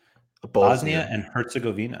teams. Bosnia Bosnia. and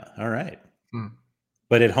Herzegovina. All right, Hmm.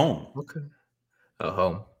 but at home. Okay. At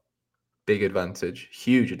home, big advantage,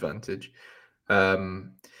 huge advantage.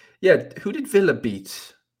 Yeah. Who did Villa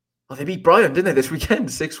beat? Oh, they beat Brighton, didn't they, this weekend?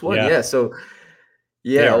 6-1. Yeah, Yeah. So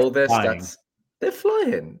they are all their flying. stats. They're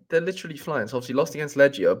flying. They're literally flying. So obviously lost against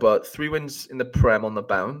Legia, but 3 wins in the Prem on the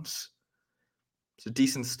bounce. It's a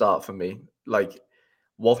decent start for me. Like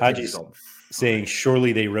Watkins is on saying fire.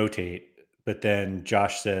 surely they rotate, but then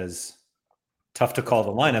Josh says tough to call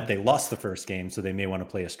the lineup. They lost the first game, so they may want to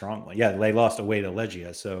play a strong one. Yeah, they lost away to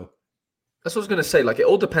Legia, so that's what I was gonna say. Like it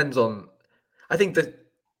all depends on. I think that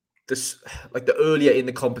this, like the earlier in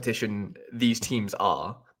the competition these teams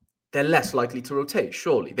are, they're less likely to rotate.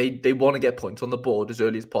 Surely they want to get points on the board as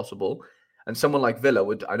early as possible. And someone like Villa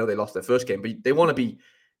would. I know they lost their first game, but they wanted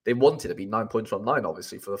to be 9 points from 9,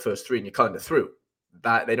 obviously for the first 3, and you're kind of through.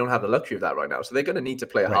 That they don't have the luxury of that right now, so they're going to need to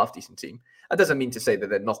play a half decent team. That doesn't mean to say that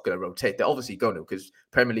they're not going to rotate. They're obviously going to, because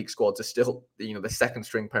Premier League squads are still, the second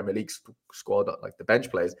string Premier League squad, like the bench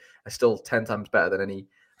players, are still 10 times better than any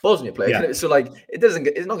Bosnia player. Yeah. So like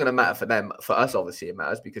it's not going to matter for them. For us, obviously, it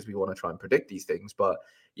matters because we want to try and predict these things. But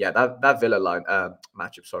yeah, that Villa line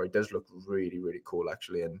matchup, does look really, really cool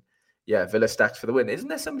actually. And yeah, Villa stacks for the win. Isn't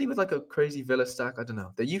there somebody with like a crazy Villa stack? I don't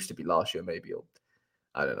know. There used to be last year, maybe. Or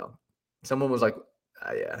I don't know. Someone was like,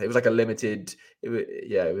 it was like a limited. It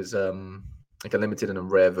was like a limited and a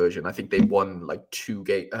rare version. I think they won like 2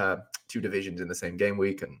 divisions in the same game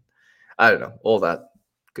week, and I don't know, all that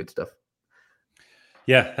good stuff.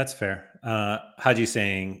 Yeah, that's fair. Haji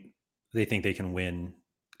saying they think they can win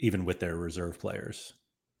even with their reserve players,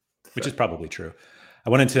 which is probably true. I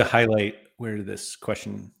wanted to highlight where this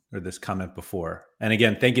question or this comment before. And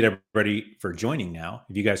again, thank you to everybody for joining now.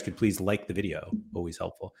 If you guys could please like the video, always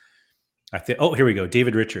helpful. Here we go.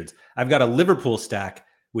 David Richards. I've got a Liverpool stack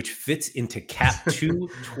which fits into cap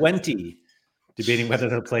 220, debating whether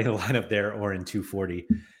to play the lineup there or in 240.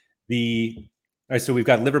 All right, so we've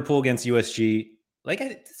got Liverpool against USG. Like,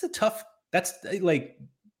 it's a tough, that's like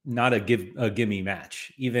not a gimme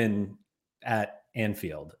match, even at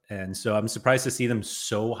Anfield. And so I'm surprised to see them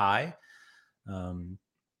so high.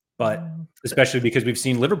 But especially because we've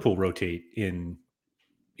seen Liverpool rotate in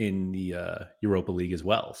the Europa League as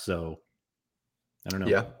well. So I don't know.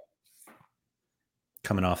 Yeah.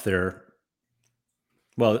 Coming off there.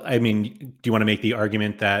 Well, I mean, do you want to make the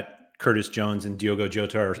argument that Curtis Jones and Diogo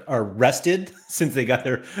Jota are rested since they got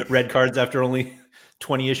their red cards after only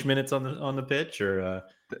 20-ish minutes on the pitch, or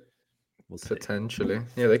we'll see. Potentially.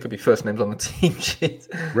 Yeah, they could be first names on the team sheet.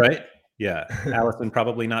 Right? Yeah. Allison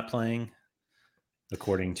probably not playing,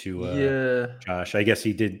 according to Josh. I guess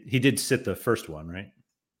he did sit the first one, right?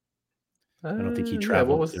 I don't think he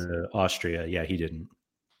traveled to Austria. Yeah, he didn't.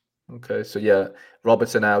 Okay, so yeah,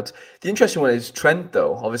 Robertson out. The interesting one is Trent,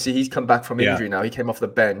 though. Obviously, he's come back from injury now. He came off the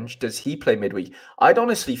bench. Does he play midweek? I'd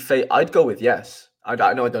honestly I'd go with yes. I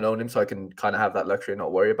know I don't own him, so I can kind of have that luxury and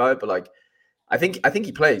not worry about it. But like, I think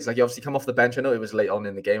he plays. Like, he obviously come off the bench. I know it was late on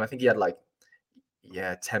in the game. I think he had like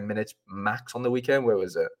 10 minutes max on the weekend. Where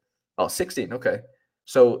was it? Oh, 16. Okay,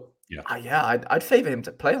 so Yeah. yeah, I'd favor him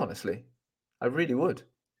to play. Honestly, I really would.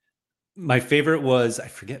 My favorite was, I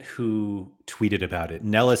forget who tweeted about it.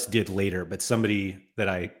 Nellis did later, but somebody that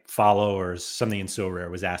I follow or something in So Rare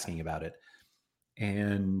was asking about it.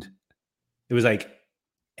 And it was like,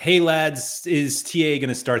 hey lads, is TA going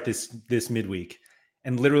to start this midweek?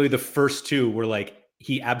 And literally the first two were like,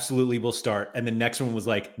 he absolutely will start. And the next one was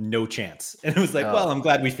like, no chance. And it was like, well, I'm Oh.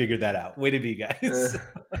 glad we figured that out. Way to be, guys.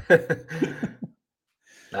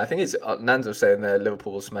 I think it's Nanzo saying there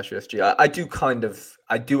Liverpool will smash USG.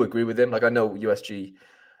 I do agree with him. Like, I know USG,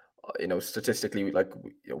 statistically, like,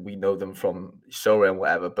 we know them from Sora and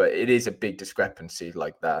whatever, but it is a big discrepancy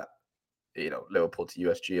like that. Liverpool to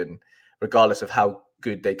USG, and regardless of how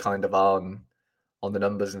good they kind of are on the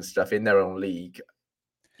numbers and stuff in their own league,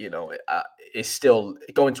 it's still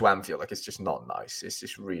going to Anfield. Like, it's just not nice. It's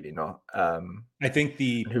just really not. I think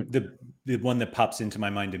And who? the one that pops into my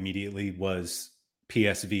mind immediately was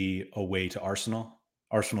PSV away to Arsenal.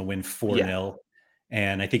 Arsenal win 4-0.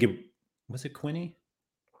 And I think it was it Quinny?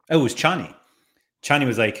 Oh, it was Chani. Chani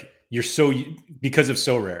was like, because of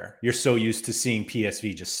So Rare, you're so used to seeing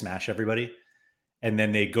PSV just smash everybody. And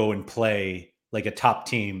then they go and play like a top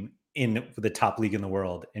team in the top league in the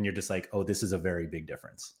world. And you're just like, oh, this is a very big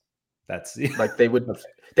difference. That's Like, they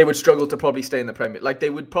would struggle to probably stay in the Premier. Like, they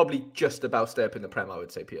would probably just about stay up in the Prem. I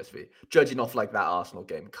would say PSV, judging off like that Arsenal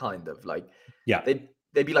game, kind of like yeah.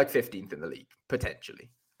 they'd be like 15th in the league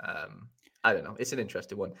potentially. I don't know. It's an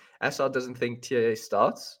interesting one. SR doesn't think TAA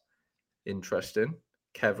starts. Interesting.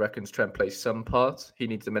 Kev reckons Trent plays some parts. He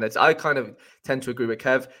needs the minutes. I kind of tend to agree with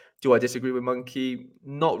Kev. Do I disagree with Monkey?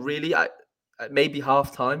 Not really. I maybe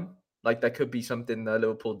half time. Like, that could be something that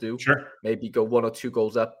Liverpool do. Sure. Maybe go 1 or 2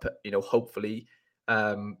 goals up. Hopefully,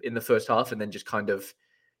 in the first half, and then just kind of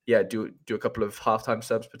do a couple of halftime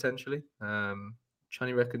subs potentially.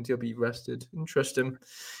 Chani reckons he'll be rested. Interesting.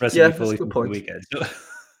 Rest will Yeah, be that's a fully good fit for the point. weekend. So,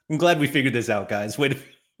 I'm glad we figured this out, guys. Way to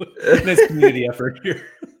nice community effort here.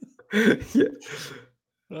 Yeah.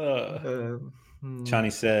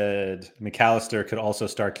 Chani said McAllister could also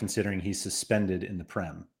start considering he's suspended in the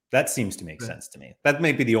Prem. That seems to make sense to me. That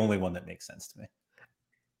may be the only one that makes sense to me.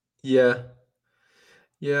 Yeah.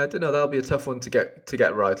 Yeah, I don't know. That'll be a tough one to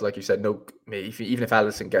get right. Like you said, no, even if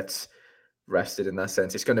Allison gets rested in that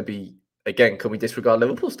sense, it's going to be, again, can we disregard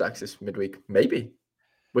Liverpool stacks this midweek? Maybe,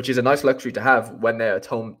 which is a nice luxury to have when they're at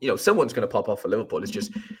home. Someone's going to pop off for Liverpool. It's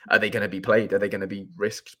just, are they going to be played? Are they going to be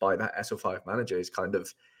risked by that SO5 manager? Is kind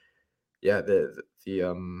of, the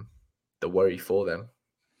worry for them.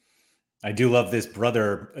 I do love this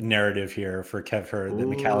brother narrative here for Kev Hurd that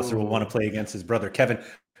McAllister will want to play against his brother Kevin,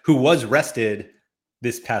 who was rested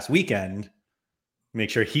this past weekend.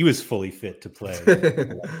 Make sure he was fully fit to play.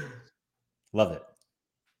 Love it.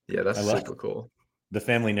 Yeah, that's super cool. The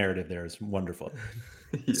family narrative there is wonderful.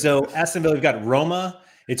 Yeah. So Aston Villa, we've got Roma.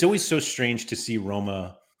 It's always so strange to see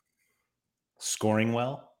Roma scoring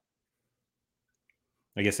well.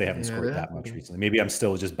 I guess they haven't scored that much recently. Maybe I'm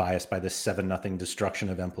still just biased by this 7-0 destruction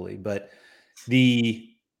of Empoli, but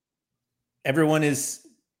everyone is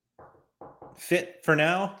fit for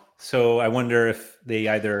now. So I wonder if they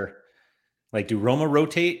either do Roma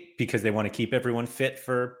rotate because they want to keep everyone fit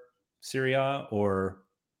for Serie A, or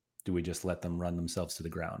do we just let them run themselves to the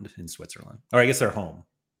ground in Switzerland? Or I guess they're home.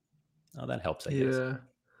 Oh, that helps, I guess. Yeah, it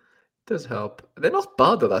does help. They're not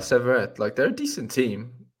bad though, that Servette. Like, they're a decent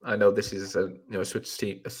team. I know this is a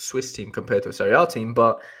Swiss team compared to a Serie A team,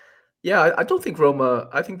 but yeah, I don't think Roma.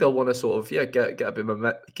 I think they'll want to sort of get a bit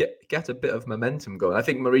get a bit of momentum going. I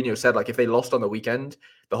think Mourinho said, like, if they lost on the weekend,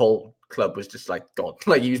 the whole club was just like gone.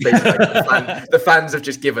 Like, he was basically like, the fans have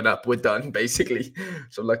just given up. We're done, basically.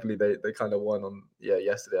 So luckily they kind of won on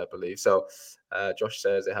yesterday, I believe. So Josh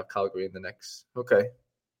says they have Calgary in the next. Okay.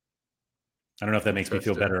 I don't know if that makes me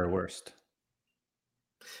feel better or worse.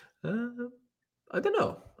 I don't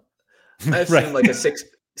know. I assume like a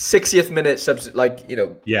 60th minute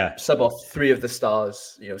sub off 3 of the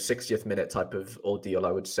stars, 60th minute type of ordeal,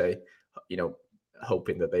 I would say,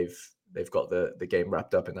 hoping that they've got the game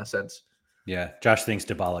wrapped up in that sense. Yeah. Josh thinks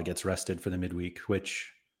Dybala gets rested for the midweek,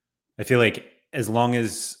 which I feel like as long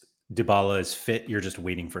as Dybala is fit, you're just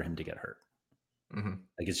waiting for him to get hurt. Mm-hmm.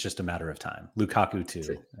 Like, it's just a matter of time. Lukaku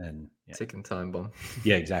too. Ticking time bomb.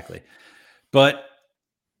 Yeah, exactly. But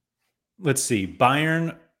let's see.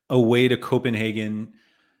 Bayern away to Copenhagen.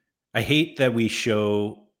 I hate that we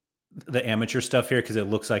show the amateur stuff here because it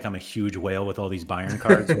looks like I'm a huge whale with all these Bayern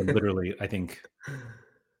cards. Literally, I think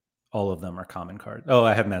All of them are common cards. Oh,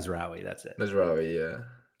 I have Mazraoui. That's it. Mazraoui, yeah.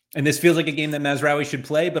 And this feels like a game that Mazraoui should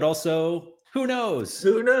play, but also, who knows?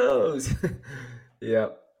 Who knows? Yeah.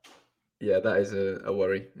 Yeah, that is a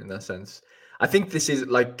worry in that sense. I think this is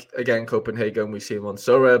like, again, Copenhagen, we see him on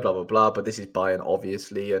Sorare, blah, blah, blah, but this is Bayern,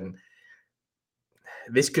 obviously, and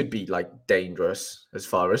this could be like dangerous as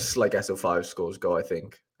far as like SO5 scores go, I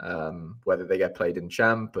think. Whether they get played in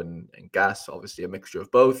Champ and Gas, obviously a mixture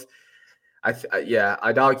of both. Yeah,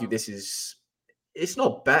 I'd argue this is, it's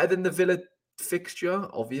not better than the Villa fixture,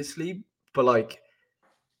 obviously, but like,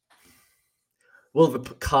 will the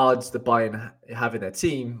cards that Bayern have in their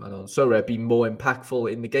team and on Sorare be more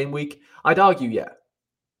impactful in the game week? I'd argue, yeah,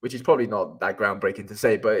 which is probably not that groundbreaking to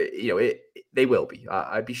say, but they will be.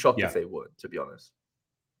 I'd be shocked if they weren't, to be honest.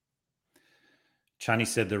 Chani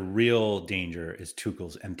said the real danger is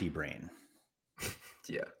Tuchel's empty brain.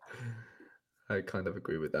 Yeah, I kind of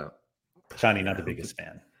agree with that. Chani, not the biggest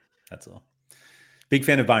fan. That's all. Big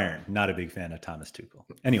fan of Bayern, not a big fan of Thomas Tuchel.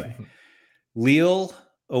 Anyway, Lille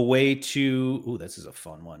away to, ooh, this is a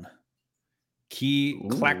fun one.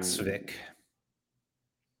 Klaksvik.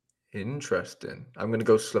 Interesting. I'm going to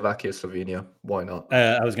go Slovakia, Slovenia. Why not?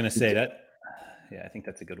 I was going to say that. Yeah, I think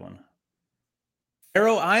that's a good one.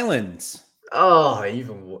 Faroe Islands.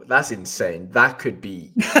 Oh, that's insane. That could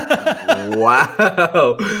be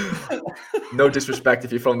wow. No disrespect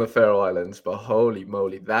if you're from the Faroe Islands, but holy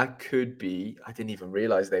moly, that could be. I didn't even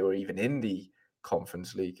realize they were even in the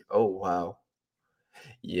Conference League. Oh wow.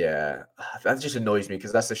 Yeah, that just annoys me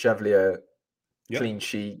because that's the Chevalier clean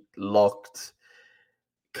sheet locked.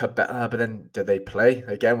 But then do they play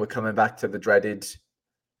again? We're coming back to the dreaded.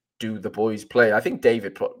 Do the boys play? I think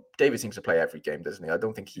David seems to play every game, doesn't he? I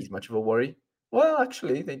don't think he's much of a worry. Well,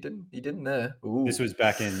 actually, they didn't. He didn't there. Ooh. This was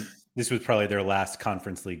probably their last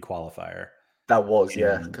Conference League qualifier. That was,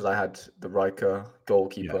 yeah, because I had the Riker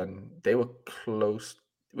goalkeeper, and they were close.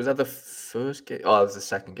 Was that the first game? Oh, it was the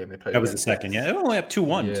second game they played. That was the second, yeah. They only up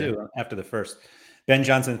 2-1 too after the first. Ben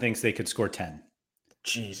Johnson thinks they could score 10.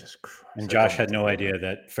 Jesus Christ! And Josh had no idea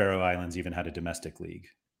that Faroe Islands even had a domestic league.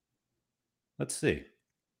 Let's see.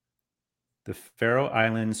 The Faroe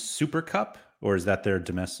Islands Super Cup, or is that their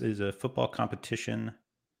domestic? Is a football competition?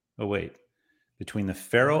 Oh wait, between the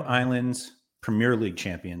Faroe Islands Premier League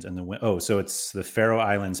champions and so it's the Faroe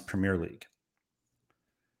Islands Premier League.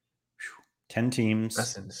 10 teams.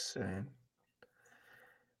 That's insane.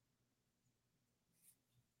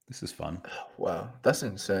 This is fun. Wow, that's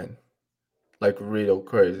insane. Like real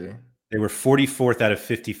crazy. They were 44th out of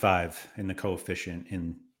 55 in the coefficient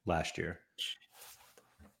in last year.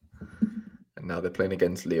 And now they're playing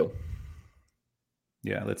against Lille.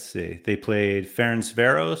 Yeah, let's see. They played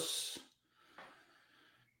Ferencváros.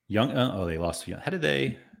 They lost. How did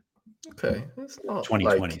they? Okay, it's not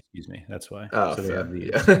 2020. Excuse me. That's why. Oh, so they have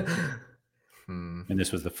these. Yeah. And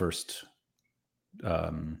this was the first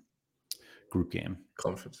group game.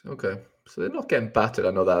 Conference. Okay, so they're not getting battered.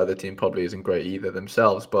 I know that other team probably isn't great either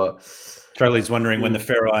themselves, but Charlie's wondering when the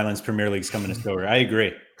Faroe Islands Premier League's coming to Sorare. I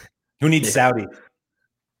agree. Who needs Saudi?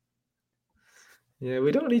 Yeah,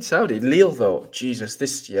 we don't need Saudi. Lille, though,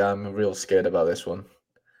 Jesus, I'm real scared about this one.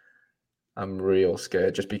 I'm real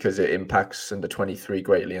scared just because it impacts under 23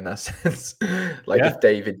 greatly in that sense. If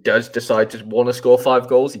David does decide to want to score 5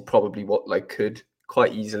 goals, he probably could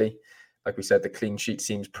quite easily. Like we said, the clean sheet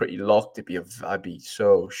seems pretty locked. I'd be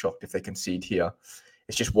so shocked if they concede here.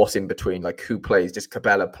 It's just what's in between, like who plays? Does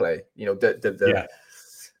Cabela play?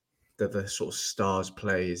 The sort of stars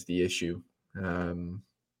play is the issue.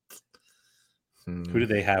 Who do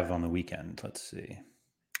they have on the weekend? Let's see.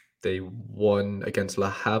 They won against Le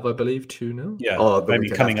Havre, I believe, 2-0. Yeah. Oh,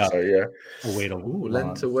 coming up. Sorry, yeah. Away to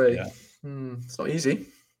Lent away. Yeah. It's not easy.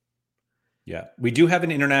 Yeah. We do have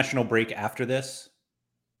an international break after this.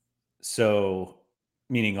 So,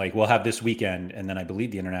 meaning we'll have this weekend, and then I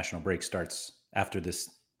believe the international break starts after this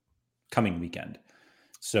coming weekend.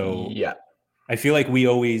 So, yeah. I feel like we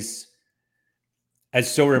always, as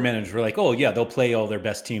Sorare managers, we're like, oh yeah, they'll play all their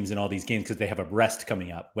best teams in all these games because they have a rest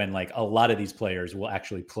coming up, when a lot of these players will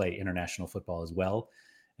actually play international football as well.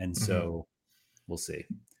 And so we'll see.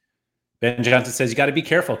 Ben Johnson says you got to be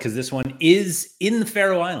careful because this one is in the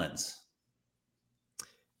Faroe Islands.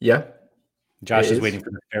 Yeah. Josh is waiting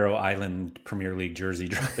for the Faroe Island Premier League jersey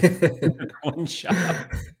dropping in the coin shop.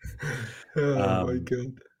 Oh my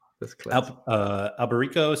God. That's classic.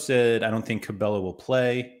 Alberico said, I don't think Cabela will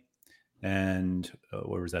play. And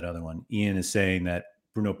where was that other one? Ian is saying that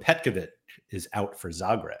Bruno Petkovic is out for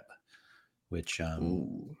Zagreb, which I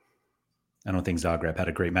don't think Zagreb had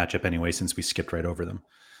a great matchup anyway, since we skipped right over them.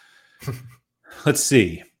 Let's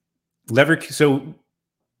see. So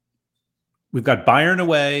we've got Bayern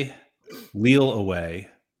away, Lille away,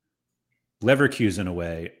 Leverkusen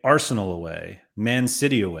away, Arsenal away, Man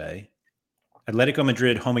City away, Atletico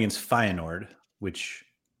Madrid home against Feyenoord, which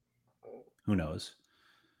who knows?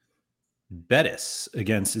 Betis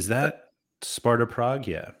against, is that Sparta Prague?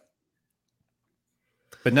 Yeah.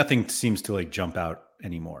 But nothing seems to like jump out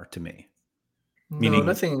anymore to me. No, Meaning,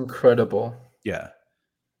 nothing incredible. yeah,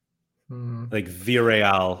 Hmm. like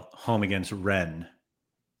Villarreal home against Rennes.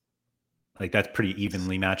 Like that's pretty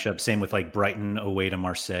evenly matched up. Same with like Brighton away to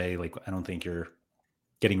Marseille. Like I don't think you're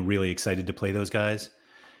getting really excited to play those guys.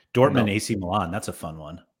 Dortmund, No. AC Milan, that's a fun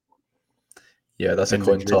one. Yeah, that's a And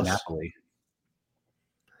coin Madrid, toss. Napoli.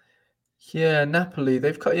 Yeah, Napoli.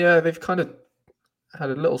 They've kind of had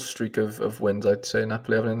a little streak of wins. I'd say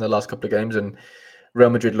Napoli having in the last couple of games, and Real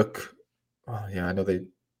Madrid look. Oh yeah, I know they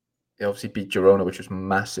obviously beat Girona, which was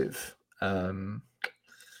massive.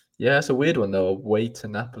 Yeah, it's a weird one though. Away to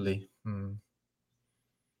Napoli.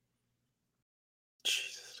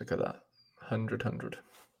 Jesus, look at that. 100.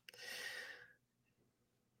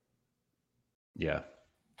 Yeah.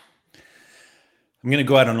 I'm going to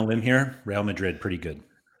go out on a limb here. Real Madrid, pretty good.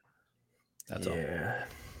 That's all. Yeah,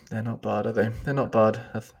 they're not bad, are they? They're not bad.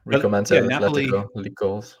 Rico But yeah, Mantel, Napoli, Atletico, league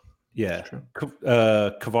goals. yeah. True.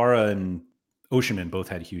 Kvara and Osimhen both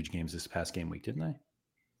had huge games this past game week, didn't they?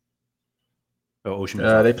 Oh, Osimhen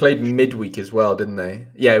was They off. played midweek as well, didn't they?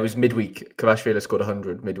 Yeah, it was midweek. Kvashvili scored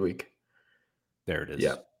 100 midweek. There it is.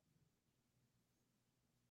 Yeah.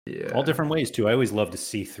 Yeah. All different ways, too. I always love to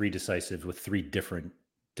see three decisive with three different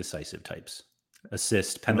decisive types: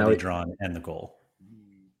 assist, And now penalty drawn, and the goal.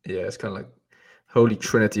 yeah, it's kind of like Holy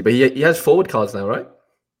Trinity. But he has forward cards now, right?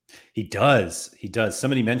 He does. He does.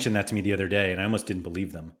 Somebody mentioned that to me the other day, and I almost didn't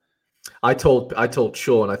believe them. I told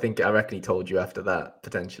Sean. I reckon he told you after that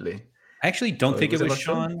potentially. I actually don't think it was not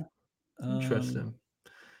Sean. Interesting.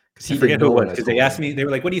 Because I he forget didn't who know it when was I because they told asked him. me, they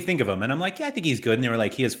were like, what do you think of him? And I'm like, yeah, I think he's good. And they were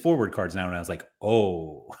like, he has forward cards now. And I was like,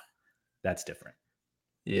 oh, that's different.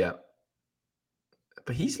 Yeah.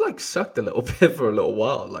 But he's like sucked a little bit for a little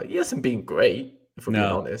while. Like he hasn't been great, if we're being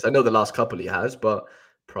No. honest. I know the last couple he has, but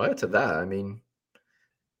prior to that, I mean,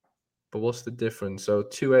 but what's the difference? So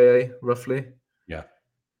 2 AA roughly. Yeah.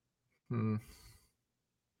 Hmm.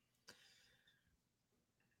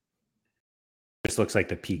 Just looks like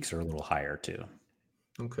the peaks are a little higher too.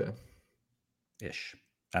 Okay. Ish.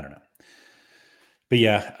 I don't know. But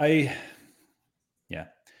yeah,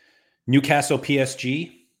 Newcastle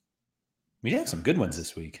PSG. We had some good ones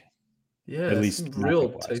this week, Yeah, at it's least some real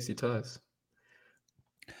matchup wise. tasty ties.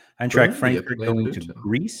 Eintracht Burnley are Frankfurt playing going to Luton.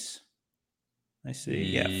 Greece. I see.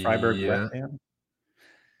 Yeah, Freiburg, West Yeah. Ham.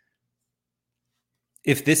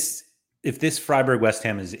 If this Freiburg West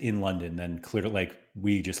Ham is in London, then clearly, like,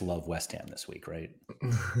 we just love West Ham this week, right?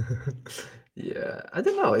 Yeah. I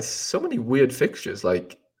don't know. It's so many weird fixtures,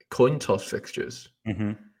 like coin toss fixtures.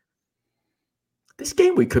 Mm-hmm. This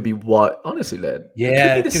game week could be what? Honestly, lad. It could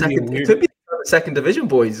Yeah, be the it's gonna be a second. It weird. could be the second division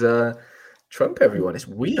boys. Trump everyone. It's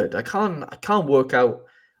weird. I can't work out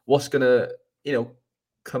what's gonna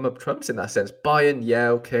come up trumps in that sense. Bayern, yeah,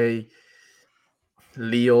 okay.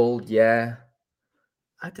 Lille, yeah.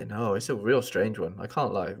 I don't know. It's a real strange one. I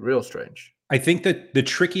can't lie. Real strange. I think that the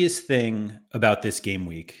trickiest thing about this game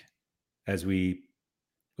week, as we,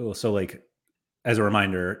 so like, as a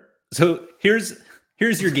reminder, so here's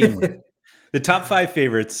your game week. The top 5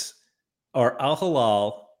 favorites are Al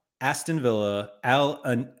Hilal, Aston Villa, Al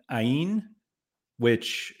Ain,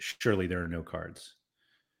 which surely there are no cards.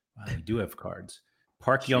 Wow, they do have cards.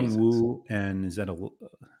 Park Young Jesus. Woo, and is that is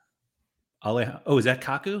that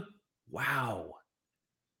Kaku? Wow.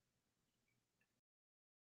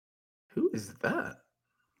 Who is that?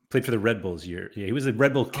 Played for the Red Bulls year. Yeah, he was a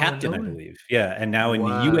Red Bull captain, I no way. believe. Yeah, and now in the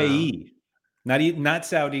Wow. UAE. Not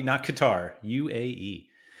Saudi, not Qatar, UAE.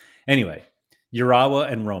 Anyway,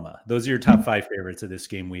 Urawa and Roma. Those are your top 5 favorites of this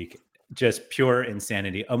game week. Just pure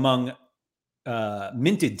insanity among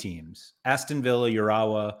minted teams. Aston Villa,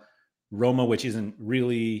 Urawa, Roma, which hasn't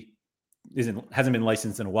been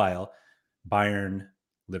licensed in a while. Bayern,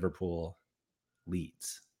 Liverpool,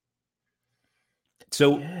 Leeds.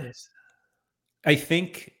 So Yes. I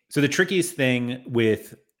think the trickiest thing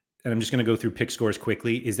with, and I'm just going to go through pick scores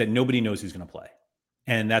quickly, is that nobody knows who's going to play.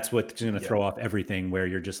 And that's what's going to throw off everything, where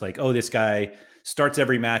you're just like, oh, this guy starts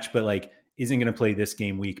every match, but like isn't going to play this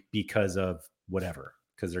game week because of whatever,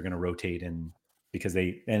 because they're going to rotate and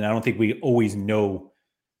and I don't think we always know,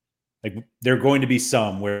 like there are going to be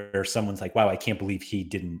some where someone's like, wow, I can't believe he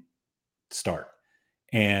didn't start.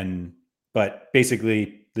 But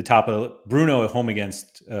basically the top of Bruno at home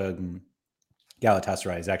against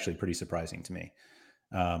Galatasaray is actually pretty surprising to me.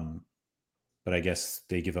 But I guess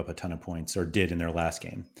they give up a ton of points, or did in their last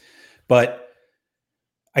game. But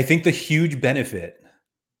I think the huge benefit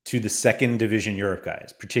to the second division Europe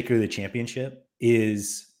guys, particularly the championship,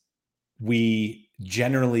 is we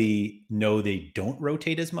generally know they don't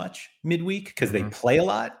rotate as much midweek because they play a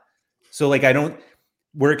lot. So like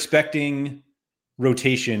we're expecting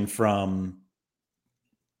rotation from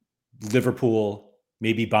Liverpool,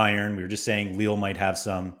 maybe Bayern. We were just saying Lille might have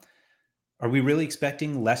some. Are we really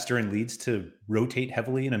expecting Leicester and Leeds to rotate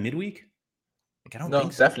heavily in a midweek? Like, I don't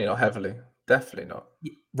think so. Definitely not heavily. Definitely not.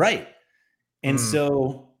 Right. And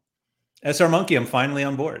so SR Monkey, I'm finally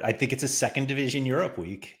on board. I think it's a second division Europe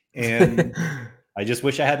week. And I just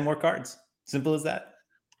wish I had more cards. Simple as that.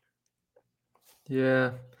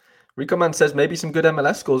 Yeah. Rico Man says maybe some good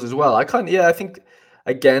MLS scores as well. I think,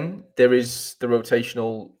 again, there is the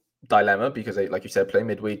rotational dilemma because they, like you said, play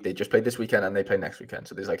midweek. They just played this weekend and they play next weekend.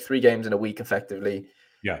 So there's like 3 games in a week effectively.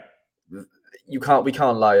 Yeah. We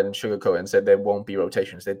can't lie and sugarcoat it and say there won't be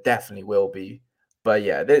rotations. There definitely will be. But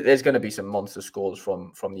yeah, there's going to be some monster scores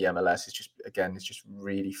from the MLS. It's just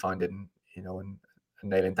really finding, and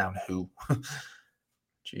nailing down who.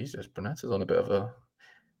 Jesus, Burnett is on a bit of a.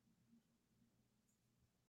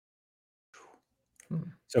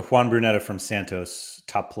 So Juan Brunetta from Santos,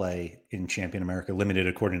 top play in Champion America, limited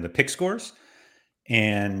according to the pick scores.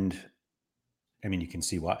 And I mean, you can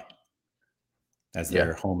see why. As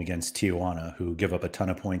they're home against Tijuana, who give up a ton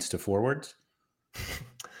of points to forwards.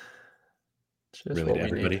 Really, to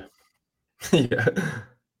everybody. Yeah.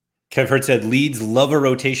 Kev Hurt said Leeds love a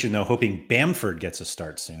rotation, though, hoping Bamford gets a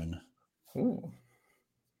start soon. Ooh.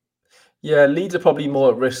 Yeah, Leeds are probably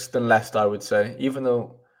more at risk than Leicester, I would say. Even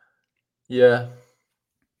though, I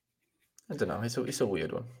don't know. It's a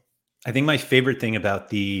weird one. I think my favorite thing about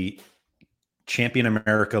the Champion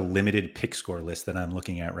America limited pick score list that I'm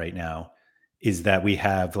looking at right now is that we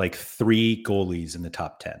have like 3 goalies in the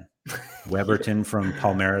top 10. Weberton from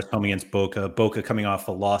Palmeiras home against Boca. Boca coming off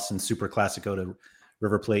a loss in Super Classico to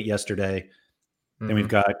River Plate yesterday. Then we've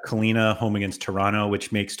got Kalina home against Toronto,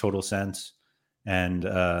 which makes total sense. And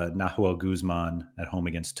Nahuel Guzman at home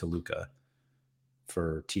against Toluca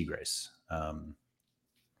for Tigres. And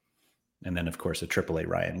then, of course, a AAA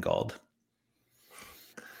Ryan Gauld.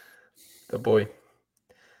 The boy.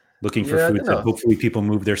 Looking for food that hopefully people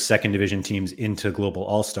move their second division teams into Global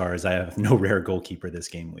All-Stars. I have no rare goalkeeper this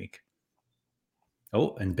game week.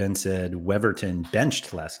 Oh, and Ben said Weverton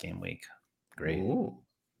benched last game week. Great. Ooh.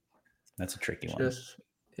 That's a tricky one.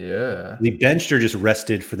 Yeah. The benched or just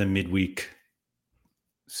rested for the midweek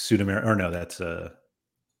Sudamerica. Or no, that's I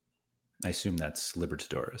assume that's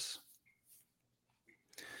Libertadores.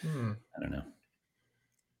 I don't know.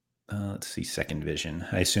 Let's see, second division.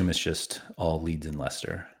 I assume it's just all Leeds and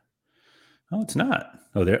Leicester. Oh, it's not.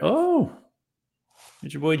 there's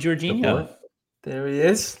your boy Jorginho. There he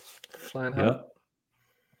is. Flying high. Yep.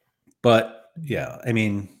 But yeah, I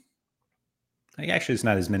mean, actually it's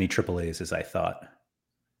not as many AAAs as I thought.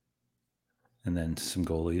 And then some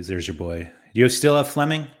goalies. There's your boy. Do you still have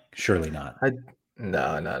Fleming? Surely not.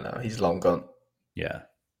 No. He's long gone. Yeah.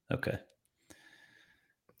 Okay.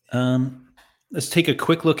 Let's take a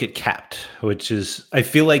quick look at capped, which is, I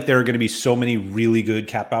feel like there are going to be so many really good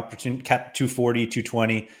cap opportunities, cap 240,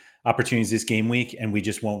 220 opportunities this game week, and we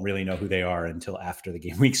just won't really know who they are until after the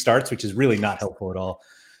game week starts, which is really not helpful at all.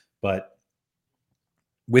 But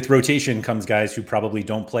with rotation comes guys who probably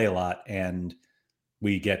don't play a lot, and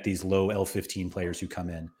we get these low L15 players who come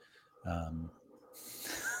in.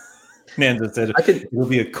 Nanda said it will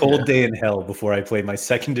be a cold day in hell before I play my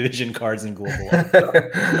second division cards in Global.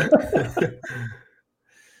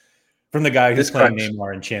 From the guy who's playing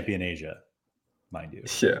Neymar in Champion Asia, mind you.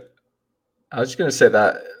 Yeah. I was just going to say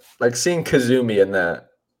that, like, seeing Kazumi in there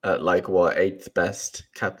at, like, 8th best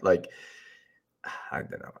cap, like, I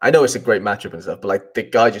don't know. I know it's a great matchup and stuff, but, like, the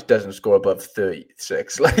guy just doesn't score above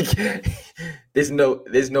 36. Like, there's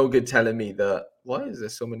no good telling me that, why is there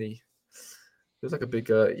so many... There's like a big,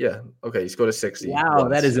 okay, he scored a 60. Wow,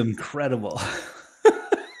 that is incredible.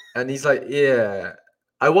 And he's like,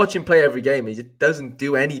 I watch him play every game. He just doesn't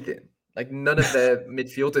do anything. Like, none of their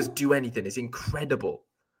midfielders do anything. It's incredible.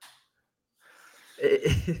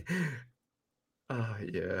 Yeah.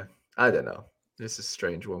 I don't know. This is a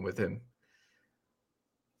strange one with him.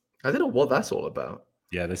 I don't know what that's all about.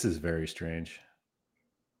 Yeah, this is very strange.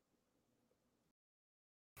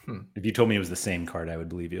 If you told me it was the same card, I would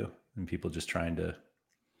believe you. And people just trying to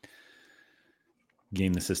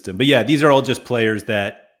game the system. But yeah, these are all just players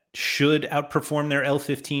that should outperform their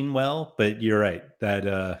L15 well. But you're right, that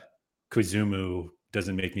Koizumu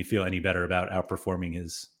doesn't make me feel any better about outperforming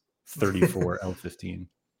his 34 L15.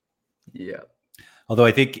 Yeah. Although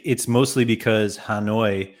I think it's mostly because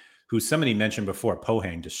Hanoi, who somebody mentioned before,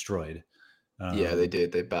 Pohang destroyed. Yeah, they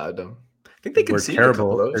did. They battered them. I think they We're conceded a couple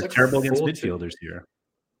terrible. though. It was They're like terrible against 4-2. midfielders here.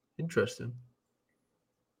 Interesting.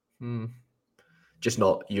 Just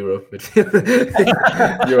not Euro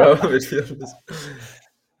midfielders. Euro midfielders.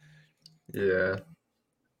 Yeah.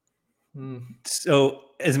 So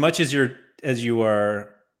as much as you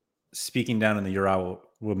are speaking down in the Euro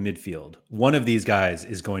midfield, one of these guys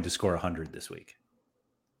is going to score 100 this week.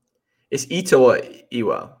 It's Ito or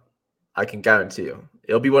Iwa. I can guarantee you.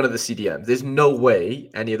 It'll be one of the CDMs. There's no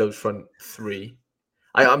way any of those front three.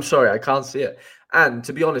 I'm sorry, I can't see it. And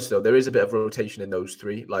to be honest, though, there is a bit of rotation in those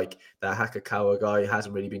three. Like the Hakakawa guy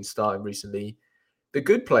hasn't really been starting recently. The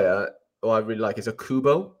good player, who I really like, is a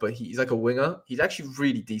Kubo, but he's like a winger. He's actually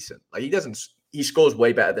really decent. Like he scores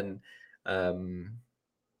way better than,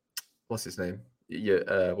 what's his name?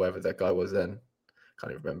 Yeah, whatever that guy was then.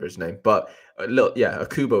 Can't even remember his name. But look, yeah,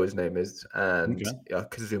 Akubo his name is, and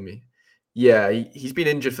Kazumi. Yeah, he's been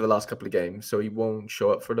injured for the last couple of games, so he won't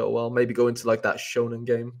show up for a little while. Maybe go into like that Shonen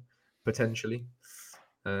game, potentially.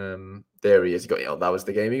 There he is. That was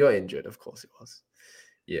the game he got injured. Of course it was.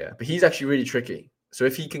 Yeah, but he's actually really tricky. So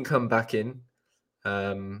if he can come back in,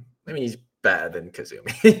 I mean, he's better than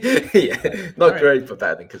Kazumi. Yeah, not great, but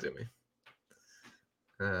better than Kazumi.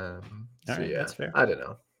 Yeah, that's fair. I don't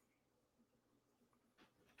know.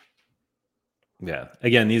 Yeah.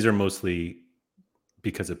 Again, these are mostly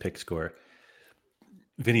because of pick score.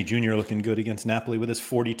 Vinny Jr. looking good against Napoli with his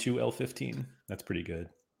 42 L15. That's pretty good.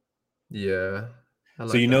 Yeah.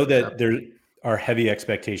 So you know that there are heavy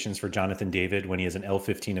expectations for Jonathan David when he has an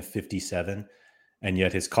L15 of 57, and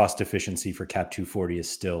yet his cost efficiency for Cap 240 is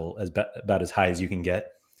still about as high as you can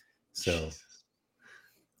get. So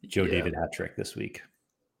Joe David hat trick this week.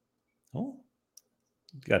 Oh,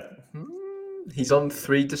 he's on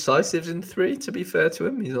 3 decisives in 3. To be fair to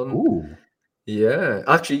him, he's on. Ooh. Yeah,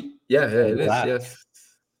 actually, yeah, it is. Yeah,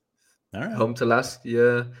 all right. Home to last.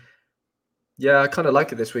 Yeah, I kind of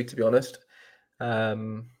like it this week, to be honest.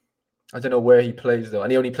 I don't know where he plays though,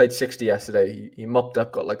 and he only played 60 yesterday. He mopped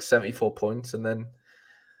up, got like 74 points, and then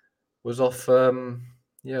was off.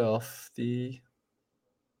 Off the.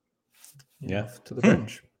 Off to the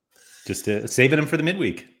bench. Just saving him for the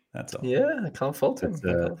midweek. That's all. Yeah, I can't fault him.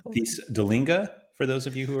 Peace Delinga for those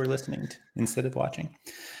of you who are listening instead of watching.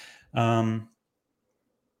 All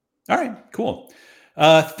right, cool.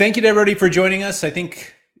 Thank you to everybody for joining us. I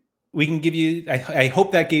think we can give you, I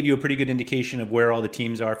hope that gave you a pretty good indication of where all the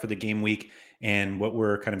teams are for the game week and what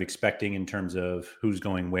we're kind of expecting in terms of who's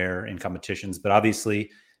going where in competitions. But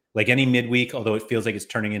obviously, like any midweek, although it feels like it's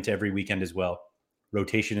turning into every weekend as well,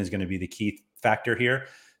 rotation is going to be the key factor here.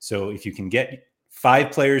 So if you can get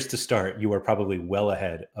 5 players to start, you are probably well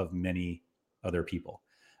ahead of many other people.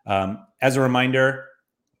 As a reminder,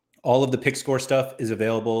 all of the pick score stuff is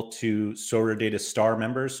available to SorareData Star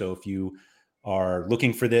members. So if you are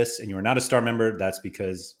looking for this and you are not a Star member, that's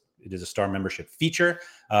because it is a Star membership feature.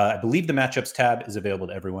 I believe the matchups tab is available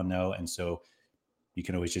to everyone though. And so you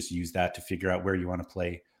can always just use that to figure out where you want to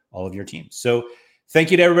play all of your teams. So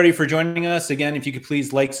thank you to everybody for joining us. Again, if you could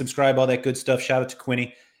please like, subscribe, all that good stuff. Shout out to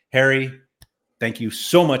Quinny. Harry, thank you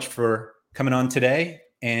so much for coming on today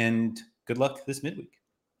and good luck this midweek.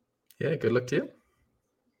 Yeah, good luck to you.